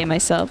nap today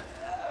myself.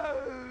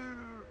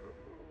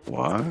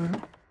 What?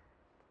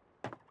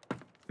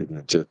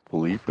 Just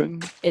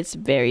bleeping? It's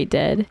very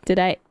dead.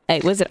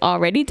 Was it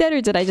already dead,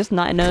 or did I just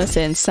not notice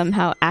it and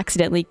somehow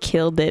accidentally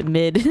killed it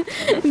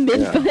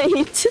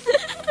mid-fight?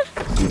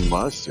 You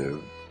must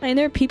have. I mean,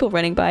 there are people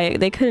running by it.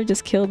 They could have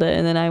just killed it,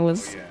 and then I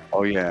was...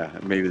 Oh yeah,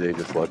 maybe they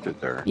just left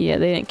it there. Yeah,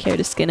 they didn't care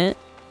to skin it.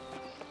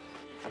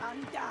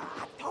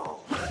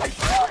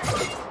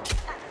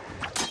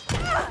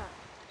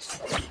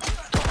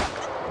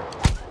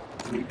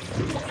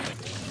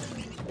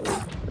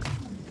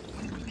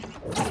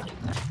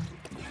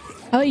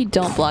 Oh, you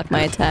don't block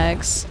my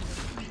attacks.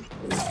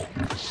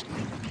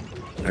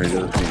 He doesn't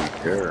even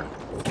care.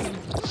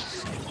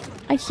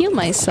 I heal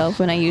myself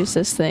when I use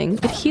this thing.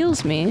 It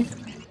heals me.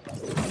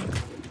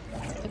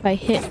 If I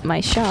hit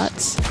my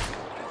shots,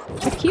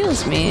 it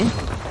heals me.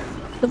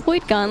 The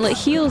Void Gauntlet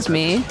heals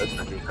me.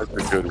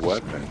 That's a good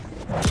weapon.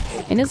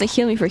 It doesn't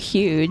heal me for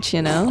huge,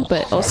 you know?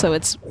 But also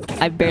it's...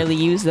 I barely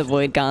use the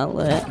Void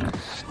Gauntlet.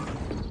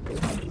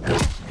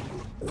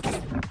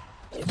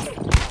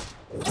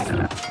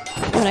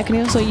 And I can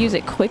also use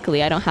it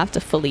quickly. I don't have to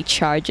fully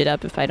charge it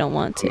up if I don't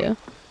want to.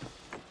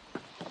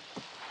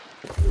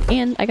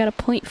 And I got a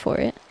point for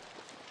it.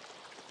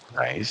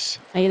 Nice.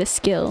 I get a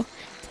skill.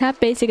 Tap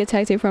basic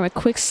attack to perform a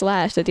quick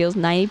slash that deals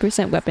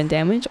 90% weapon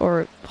damage,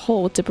 or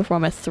hold to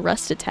perform a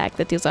thrust attack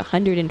that deals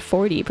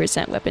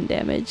 140% weapon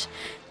damage.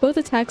 Both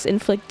attacks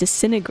inflict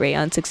disintegrate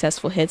on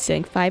successful hits,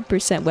 dealing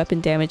 5%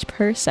 weapon damage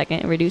per second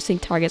and reducing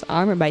target's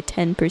armor by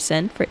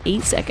 10% for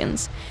 8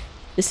 seconds.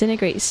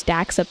 Disintegrate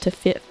stacks up to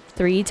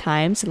 3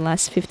 times and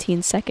lasts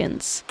 15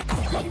 seconds.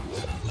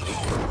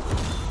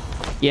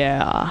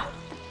 Yeah.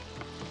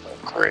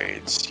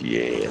 Upgrades,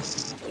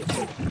 yes.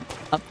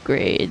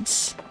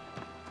 Upgrades.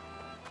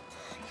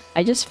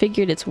 I just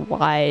figured it's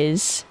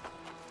wise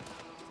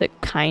to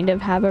kind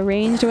of have a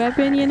ranged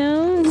weapon, you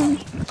know?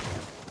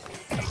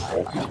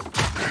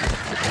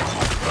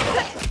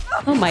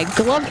 Oh, my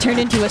glove turned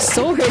into a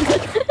sword.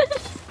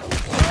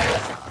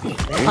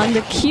 On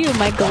the cue,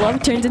 my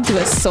glove turns into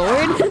a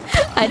sword.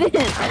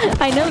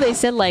 I know they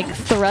said like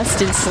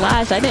thrust and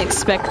slash. I didn't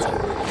expect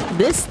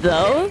this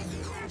though.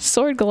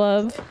 Sword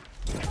glove.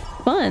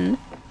 Fun.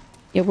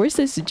 Yeah, where's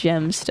this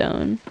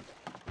gemstone?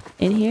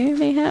 In here,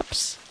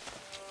 mayhaps?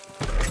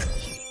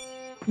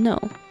 No.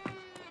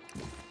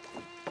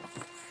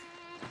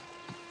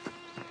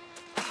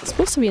 It's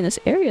supposed to be in this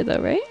area though,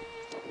 right?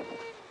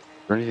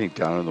 Is there anything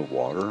down in the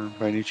water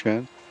by any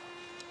chance?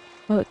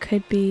 Oh, it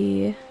could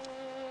be...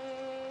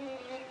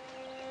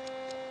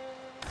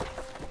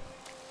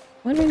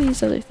 What are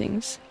these other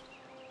things?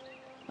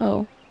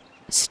 Oh.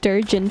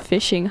 Sturgeon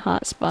fishing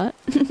hotspot.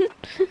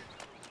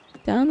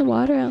 Down in the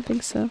water? I don't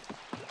think so.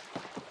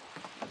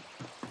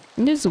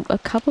 And there's a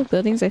couple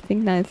buildings I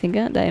think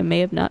that I may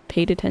have not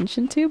paid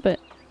attention to, but...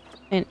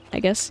 And I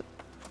guess...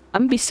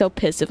 I'm gonna be so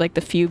pissed if like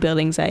the few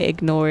buildings I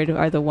ignored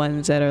are the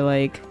ones that are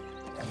like...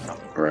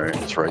 Right,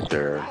 it's right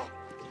there.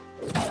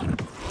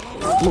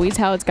 Always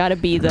how it's gotta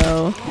be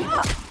though.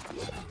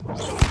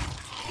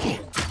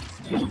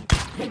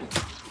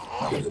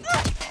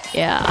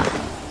 Yeah.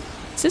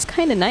 This is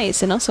kind of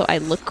nice, and also I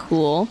look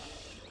cool.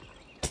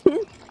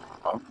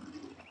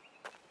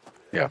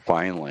 Yeah,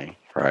 finally,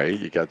 right?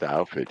 You got the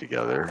outfit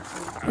together.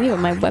 Yeah,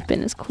 my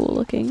weapon is cool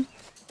looking.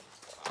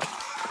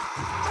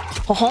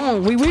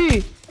 Oh, wee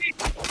wee!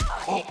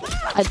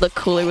 I'd look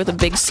cooler with a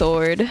big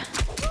sword.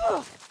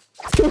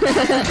 Whoa,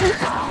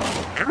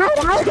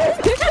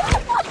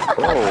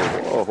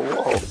 whoa,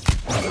 whoa.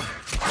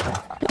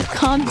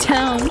 Calm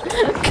down.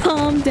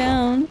 Calm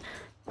down.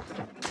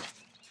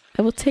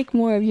 I will take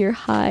more of your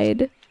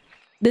hide.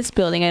 This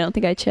building, I don't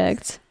think I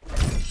checked.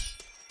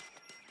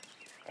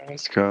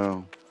 Let's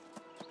go.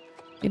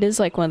 It is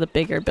like one of the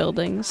bigger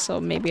buildings, so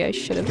maybe I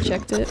should have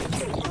checked it.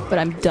 But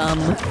I'm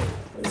dumb.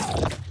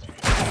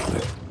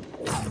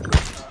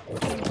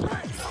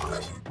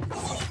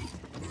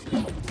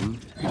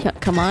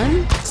 Come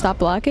on. Stop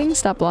blocking.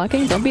 Stop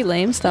blocking. Don't be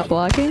lame. Stop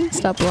blocking.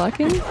 Stop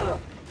blocking.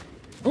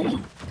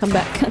 Oh, come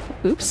back.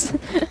 Oops.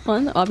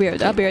 Hold on. I'll be right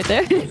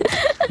there.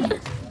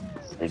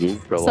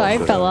 Sorry,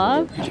 fell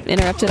off.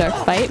 Interrupted our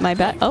fight. My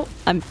bad. Oh,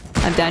 I'm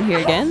down here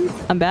again.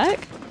 I'm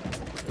back.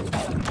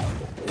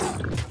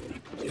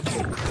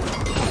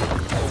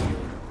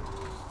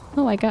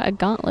 Oh, I got a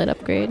gauntlet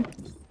upgrade.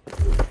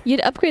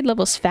 You'd upgrade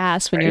levels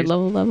fast when you're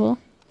low level.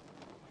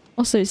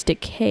 Also, there's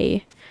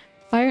decay.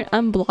 Fire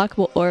an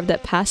unblockable orb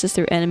that passes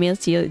through enemies,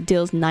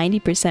 deals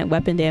 90%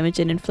 weapon damage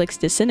and inflicts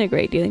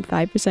disintegrate, dealing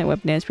 5%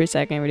 weapon damage per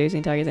second,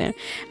 reducing target damage.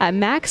 At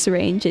max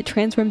range, it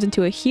transforms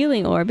into a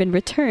healing orb and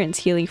returns,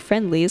 healing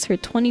friendlies for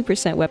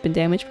 20% weapon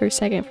damage per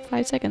second for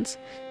 5 seconds.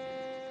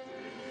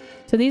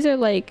 So these are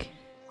like...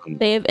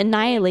 They have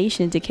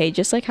annihilation decay,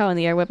 just like how in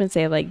the air weapons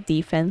they have like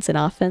defense and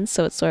offense,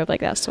 so it's sort of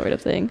like that sort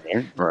of thing.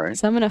 Right.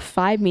 Summon a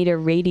 5-meter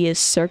radius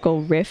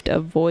circle rift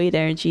of void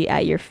energy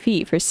at your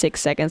feet for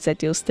 6 seconds that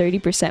deals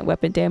 30%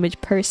 weapon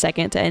damage per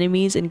second to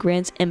enemies and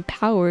grants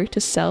empower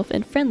to self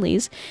and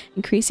friendlies,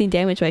 increasing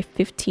damage by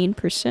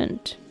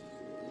 15%.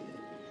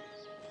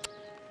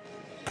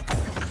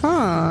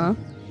 Huh.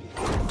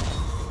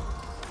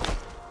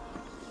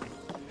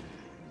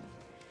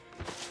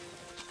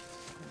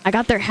 I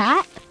got their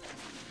hat?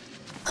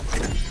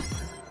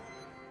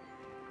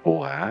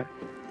 What?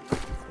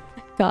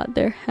 Got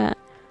their hat.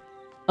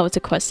 Oh, it's a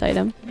quest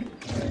item.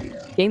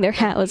 Getting their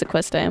hat was a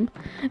quest item.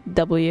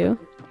 W.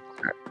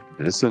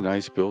 This is a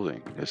nice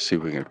building. Let's see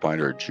if we can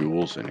find our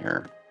jewels in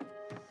here.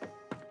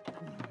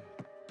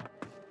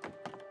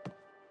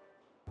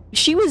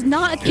 She was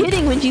not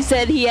kidding when she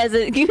said he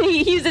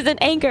uses an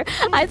anchor.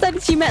 I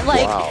thought she meant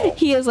like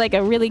he has like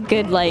a really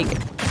good like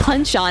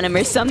punch on him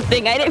or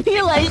something. I didn't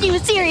realize he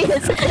was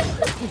serious.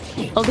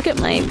 Oh, look at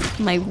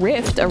my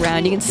rift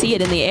around. You can see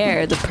it in the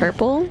air. The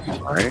purple.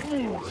 All right.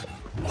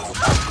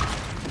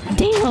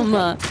 Damn.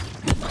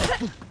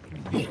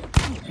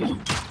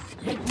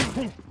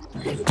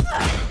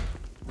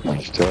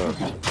 Nice stuff.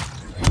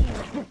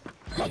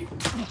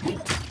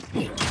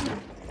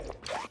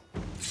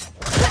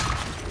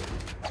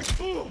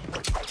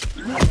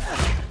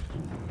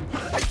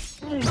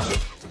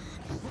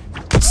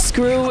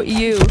 Screw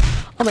you.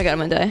 Oh my god, I'm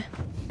gonna die.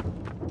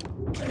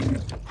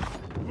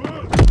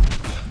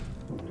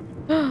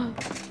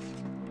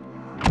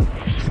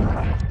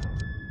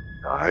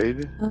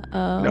 Died?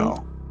 Uh-oh.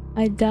 No.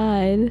 I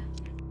died.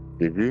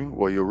 Did you?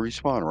 Well, you'll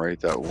respawn, right?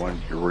 That one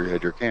where you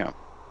had your camp.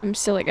 I'm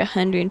still like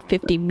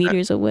 150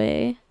 meters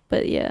away.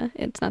 But yeah,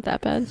 it's not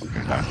that bad.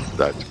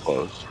 That's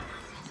close.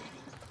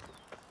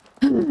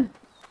 Damn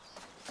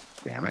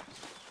it.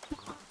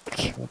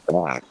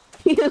 Back.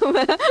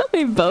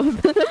 We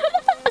both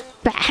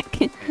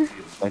back.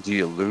 And do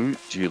you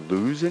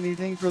lose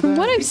anything for that? From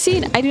what I've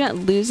seen, I do not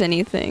lose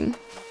anything.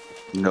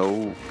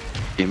 No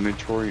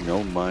inventory,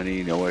 no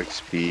money, no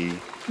XP.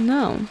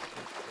 No.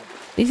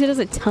 At least it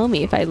doesn't tell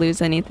me if I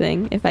lose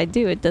anything. If I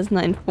do, it does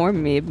not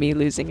inform me of me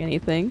losing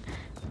anything.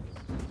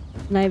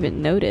 And I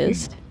haven't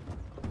noticed.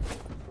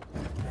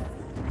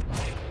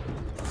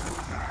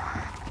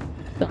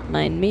 Don't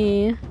mind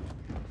me.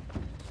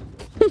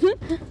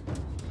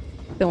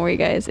 Don't worry,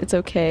 guys. It's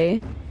okay.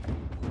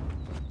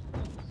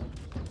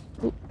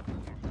 Ooh.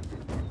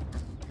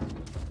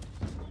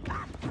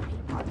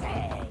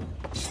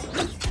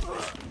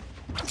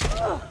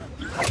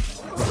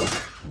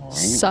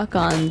 Suck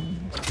on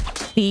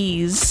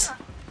these.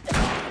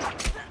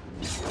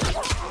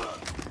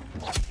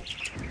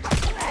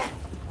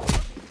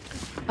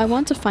 I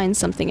want to find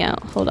something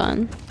out. Hold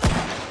on.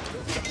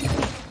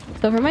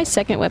 So for my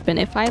second weapon,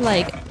 if I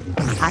like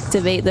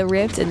activate the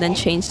rift and then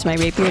change to my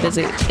rapier, does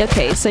it?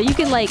 Okay, so you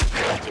can like,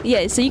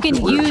 yeah, so you can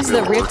use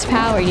the rift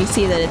power and you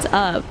see that it's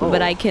up,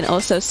 but I can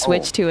also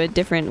switch to a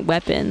different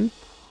weapon.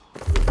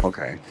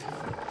 Okay.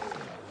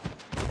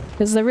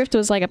 Because the rift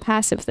was like a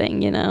passive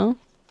thing, you know?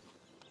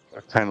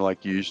 Kind of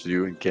like you used to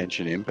do in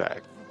Genshin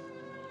Impact.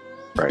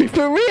 Right?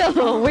 For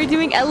real! We're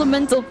doing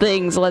elemental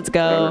things, let's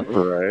go.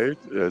 Right?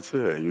 That's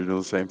it. You're doing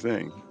the same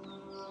thing.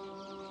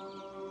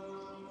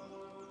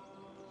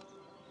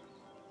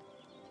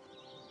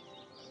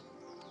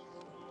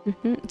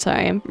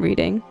 Sorry, I'm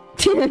reading.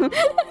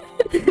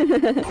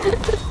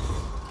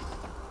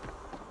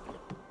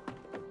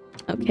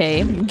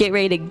 Okay, get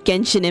ready to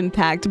Genshin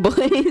Impact,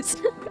 boys.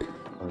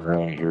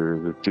 Alright,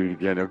 here's the dude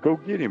again. Now go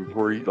get him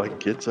before he like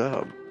gets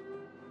up.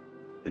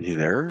 Is he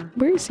there?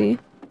 Where is he?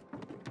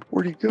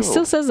 Where'd he go? It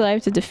still says that I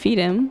have to defeat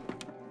him.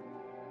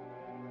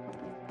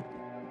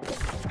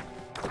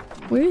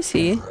 Where is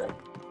he? Is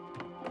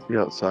he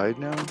outside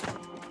now?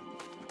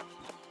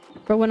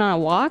 Bro went on a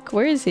walk?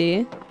 Where is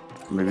he?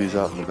 Maybe he's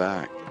out in the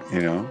back,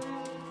 you know?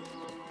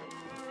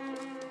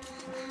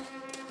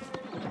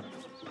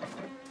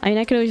 I mean,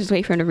 I could always just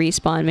wait for him to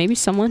respawn. Maybe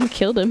someone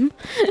killed him.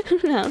 I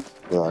don't know.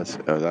 Well,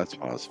 that's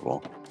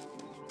possible.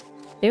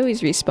 They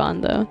always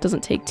respawn, though. It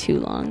doesn't take too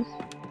long.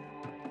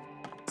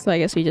 So I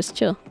guess we just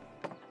chill.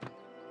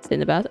 Sit in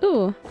the bath.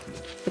 Ooh.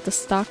 Get the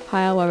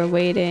stockpile while we're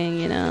waiting,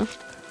 you know.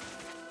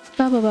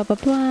 Blah, blah, blah, blah,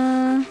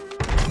 blah.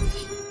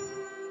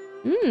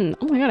 Oh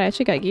my god, I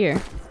actually got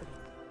gear.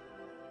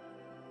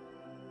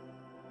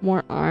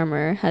 More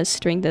armor. Has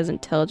strength as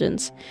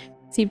intelligence.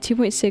 Receive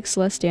 2.6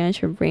 less damage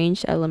from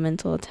ranged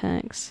elemental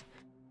attacks.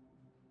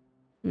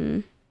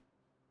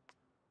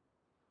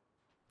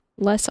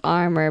 Less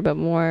armor, but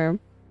more...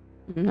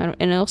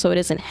 and also it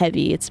isn't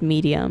heavy, it's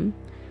medium.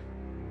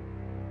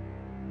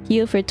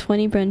 Heal for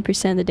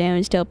 20% of the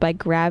damage dealt by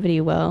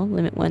gravity well.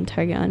 Limit one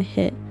target on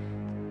hit.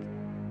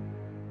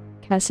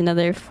 Cast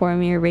another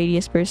 4-meter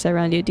radius burst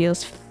around you.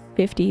 Deals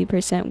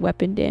 50%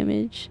 weapon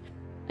damage.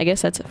 I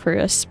guess that's for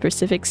a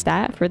specific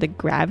stat for the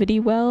gravity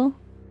well.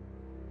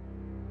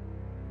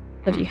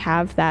 If you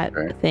have that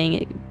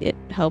thing, it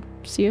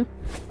helps you.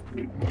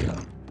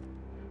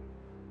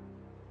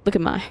 Look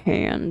at my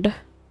hand.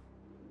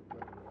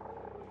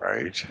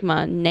 Right.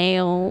 My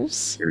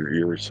nails.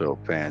 You're so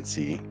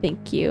fancy.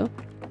 Thank you.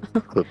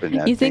 Clipping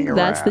that You think thing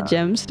that's the around.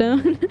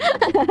 gemstone?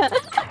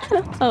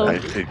 Oh,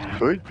 It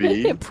could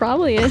be. it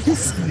probably is.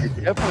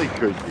 It definitely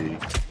could be.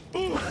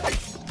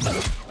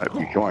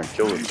 Come on,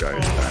 kill this guy.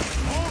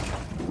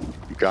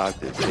 You got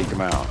this. Take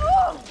him out.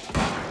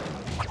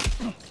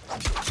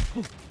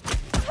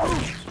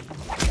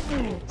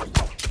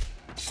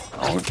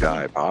 Don't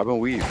die. Bob and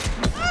weave.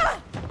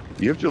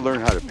 You have to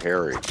learn how to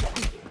parry.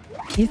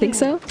 You think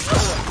so?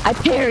 I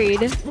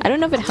parried. I don't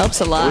know if it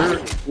helps a lot.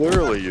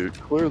 Clearly you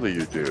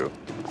do.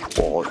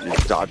 Well, it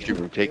stops you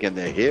from taking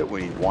the hit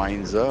when he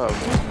winds up.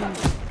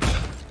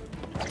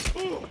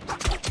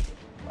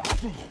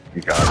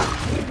 You got it.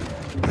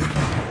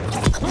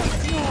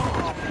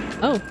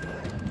 Oh.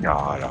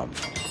 Got him.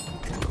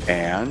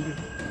 And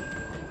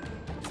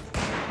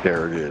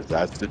There it is.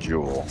 That's the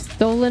jewel.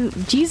 Stolen.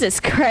 Jesus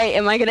Christ!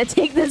 Am I gonna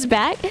take this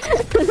back?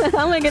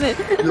 How am I gonna?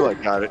 You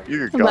like got it.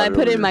 You got Am I it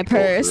put it over in my your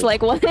purse? shoulder.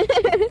 Like what?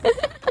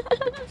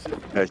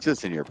 It's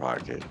just in your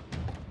pocket.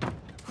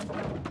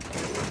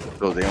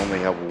 So they only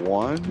have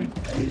one?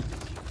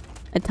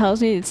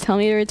 It's telling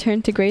me to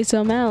return to Grace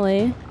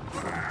O'Malley.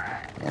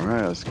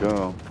 Alright, let's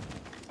go.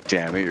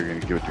 Damn it, you're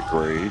gonna give it to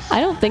Grace. I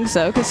don't think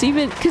so, cause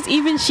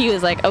even she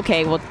was like,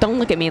 okay, well, don't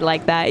look at me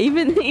like that.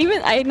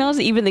 Even I know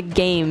even the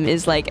game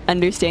is like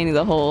understanding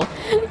the whole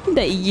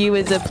that you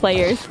as a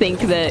player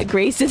think that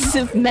Grace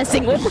is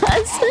messing with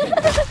us.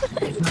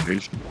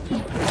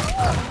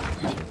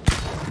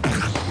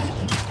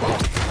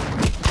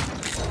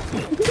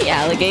 The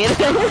alligator.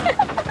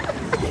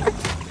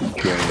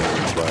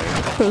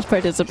 Who's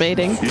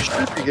participating? You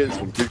should be getting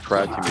some good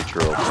crafting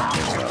material from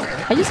him, though.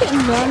 I just get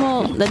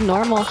the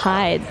normal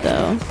hide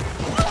though.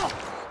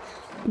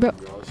 Bro.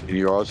 And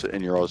you're also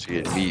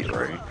getting meat,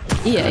 right?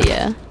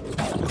 Yeah.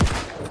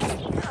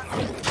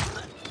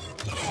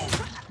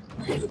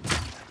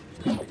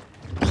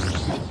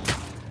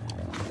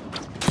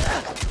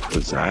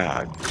 What's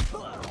that?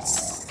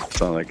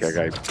 Sound like that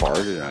guy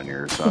farted on you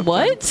or something.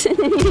 What?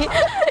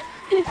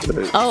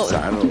 Oh,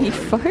 he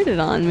farted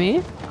on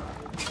me.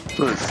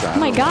 Oh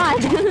my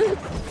god.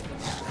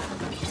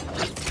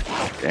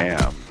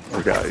 Damn.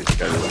 Look out, he's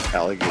got his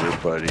alligator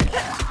buddy.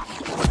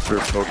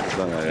 We're focused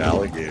on that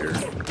alligator.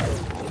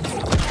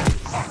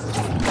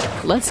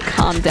 Let's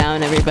calm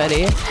down,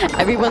 everybody.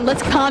 Everyone,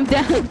 let's calm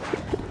down.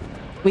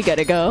 We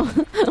gotta go.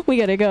 We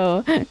gotta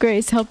go.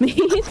 Grace, help me.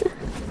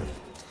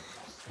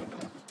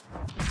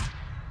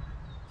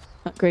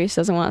 Grace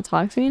doesn't want to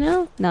talk to me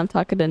now? Now I'm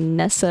talking to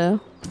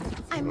Nessa.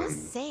 I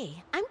must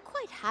say, I'm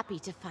quite happy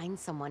to find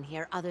someone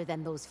here other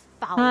than those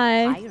foul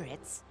Hi.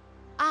 pirates.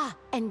 Ah,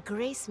 and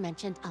Grace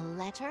mentioned a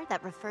letter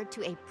that referred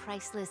to a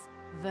priceless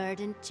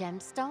verdant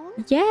gemstone?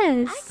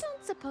 Yes. I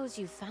don't suppose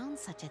you found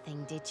such a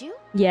thing, did you?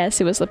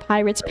 Yes, it was the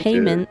pirate's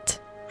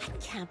payment. I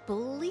can't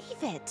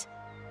believe it.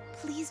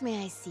 Please,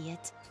 may I see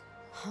it?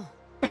 Oh,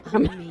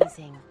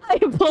 amazing. I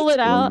pull it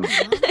out.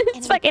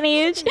 It's It's fucking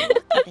huge.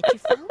 That you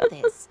found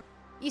this.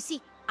 You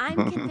see,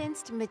 I'm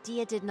convinced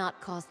Medea did not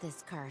cause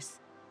this curse.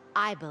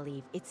 I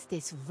believe it's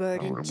this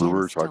verdant gemstone. We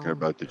were talking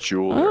about the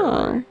jewel.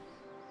 Oh.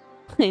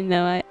 I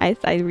know,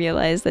 I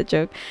realized that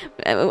joke.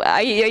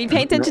 Are you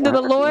paying attention to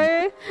the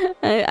lore?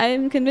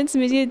 I'm convinced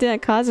Medea did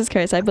not cause this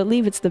curse. I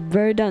believe it's the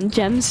verdant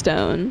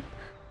gemstone.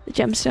 The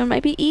gemstone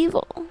might be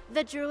evil.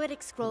 The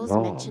druidic scrolls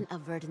mention a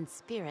verdant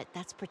spirit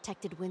that's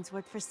protected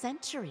Windsward for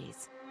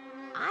centuries.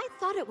 I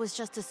thought it was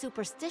just a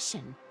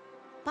superstition.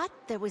 But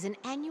there was an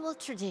annual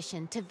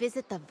tradition to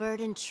visit the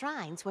verdant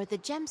shrines where the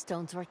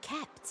gemstones were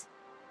kept.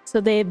 So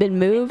they have been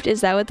moved?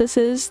 Is that what this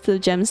is? The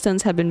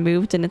gemstones have been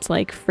moved and it's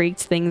like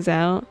freaked things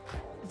out?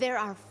 There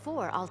are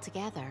 4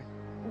 altogether.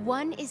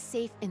 One is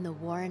safe in the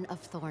Warren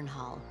of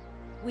Thornhall.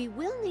 We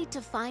will need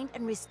to find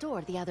and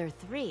restore the other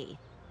 3.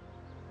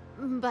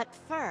 But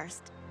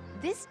first,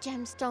 this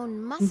gemstone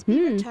must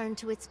be returned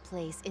to its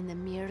place in the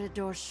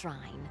Mirador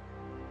Shrine.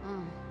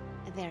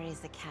 There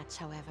is a catch,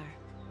 however.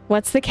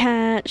 What's the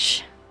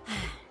catch?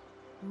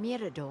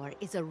 Mirador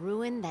is a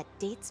ruin that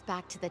dates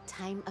back to the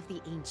time of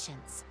the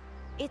ancients.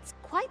 It's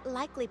quite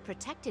likely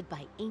protected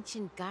by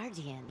ancient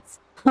guardians.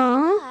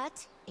 Huh?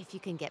 But if you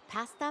can get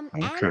past them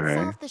and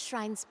solve the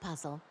shrine's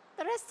puzzle,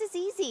 the rest is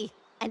easy.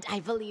 And I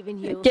believe in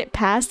you. Get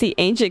past the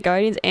ancient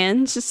guardians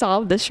and to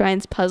solve the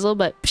shrine's puzzle,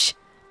 but psh,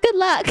 good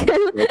luck.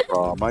 No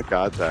problem. I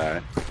got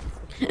that.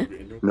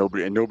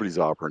 Nobody's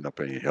offering up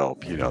any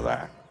help. You know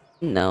that.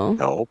 No.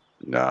 Help?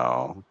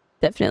 No.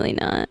 Definitely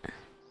not.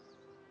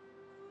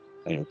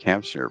 And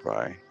camps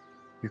nearby.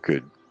 You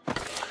could.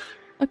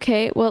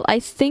 Okay, well, I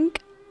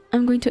think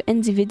I'm going to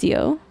end the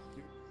video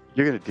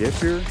You're gonna dip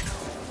here?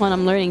 when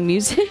I'm learning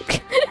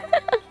music.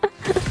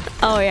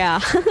 Oh, yeah.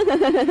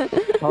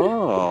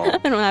 Oh. I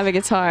don't have a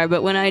guitar,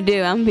 but when I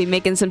do, I'm gonna be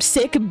making some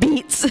sick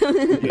beats.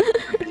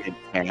 In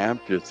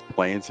camp, just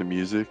playing some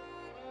music.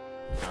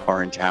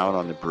 Or in town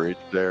on the bridge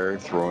there,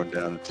 throwing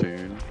down a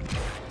tune.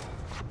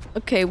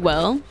 Okay,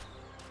 well,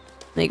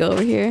 let me go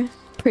over here.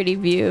 Pretty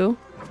view.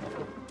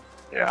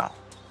 Yeah.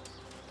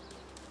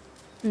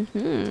 Yeah,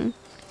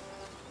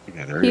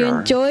 there if you you are.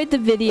 enjoyed the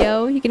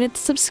video, you can hit the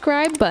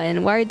subscribe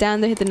button. While you're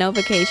down there, hit the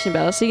notification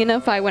bell so you can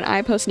notify when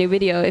I post a new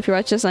video. If you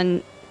watch this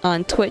on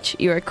Twitch,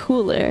 you are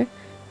cooler.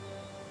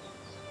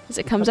 Because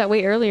it comes out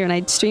way earlier and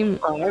I stream.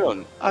 I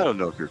don't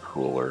know if you're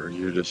cooler.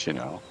 You're just, you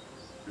know,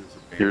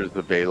 you're just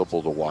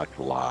available to watch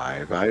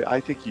live. I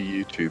think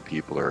you YouTube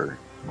people are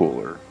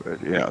cooler,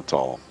 but yeah,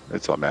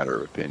 it's a matter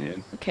of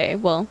opinion. Okay,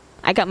 well,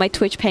 I got my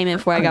Twitch payment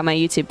before I got my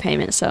YouTube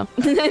payment, so.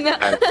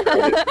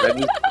 That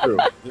is true.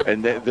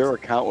 And their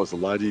account was a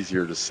lot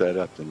easier to set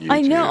up than YouTube.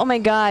 I know. Oh my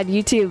God,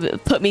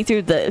 YouTube put me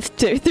through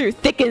through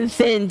thick and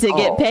thin to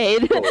get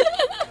paid.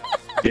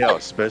 Yeah,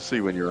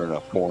 especially when you're in a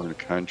foreign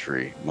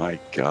country. My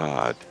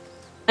God.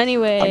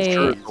 Anyway. I'm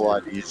sure it's a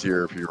lot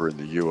easier if you were in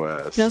the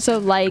U.S. You can also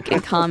like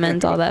and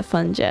comment, all that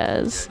fun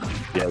jazz.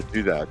 Yeah,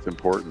 do that. It's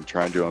important.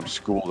 Trying to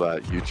unschool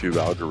that YouTube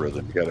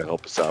algorithm. You got to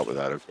help us out with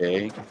that,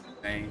 okay?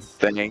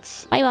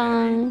 Thanks. Bye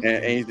bye.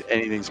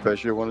 Anything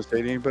special you want to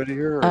say to anybody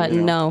here? Or,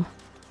 No.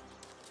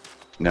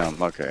 No.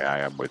 Okay, I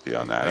am with you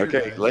on that.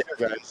 Okay, later,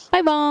 guys.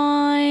 Bye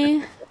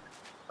bye.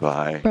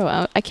 Bye.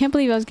 Bro, I can't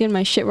believe I was getting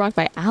my shit rocked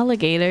by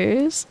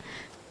alligators.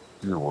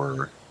 They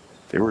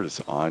were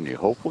just on you.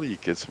 Hopefully you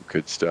get some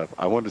good stuff.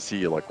 I want to see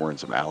you like wearing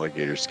some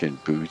alligator skin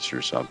boots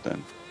or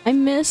something. I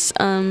miss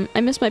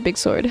my big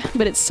sword,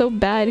 but it's so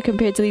bad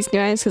compared to these new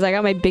items because I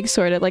got my big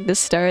sword at like the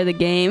start of the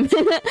game.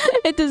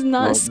 It does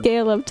not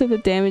scale up to the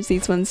damage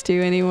these ones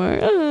do anymore.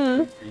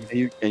 And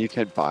you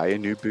can't buy a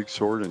new big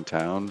sword in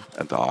town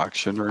at the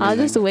auction or anything? I'll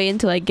just wait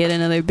until I get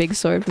another big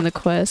sword from the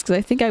quest because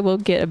I think I will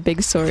get a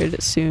big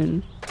sword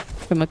soon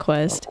from a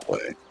quest. Oh,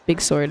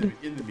 big sword.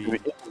 In the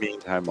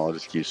meantime, I'll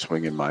just keep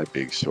swinging my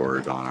big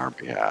sword on our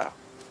behalf.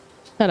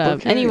 Shut up.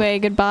 Okay. Anyway,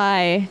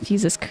 goodbye.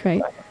 Jesus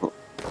Christ.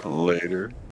 Later.